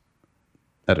less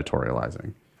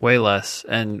editorializing. Way less.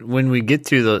 And when we get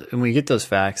those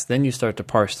facts, then you start to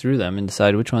parse through them and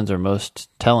decide which ones are most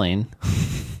telling.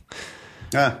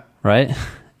 Right?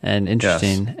 And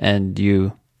interesting. Yes. And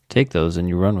you take those and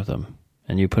you run with them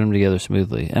and you put them together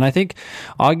smoothly. And I think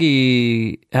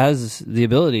Augie has the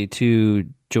ability to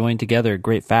join together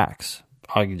great facts.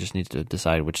 Augie just needs to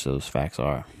decide which those facts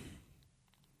are.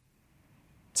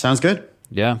 Sounds good.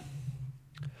 Yeah.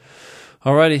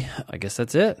 Alrighty. I guess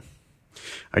that's it.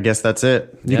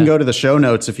 You can go to the show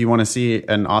notes if you want to see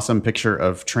an awesome picture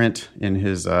of Trent in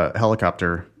his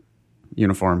helicopter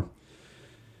uniform.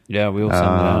 Yeah, we will send it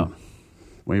out.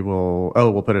 We will. Oh,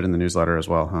 we'll put it in the newsletter as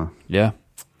well, huh? Yeah.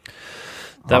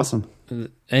 Awesome.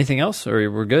 Anything else,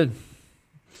 or we're good?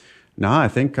 No, I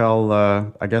think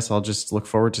I guess I'll just look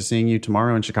forward to seeing you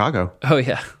tomorrow in Chicago. Oh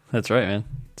yeah, that's right, man.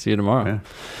 See you tomorrow. Yeah.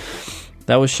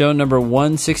 That was show number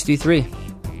 163.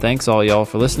 Thanks all y'all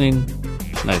for listening.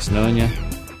 Nice knowing you.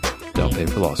 Don't pay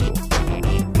for law school.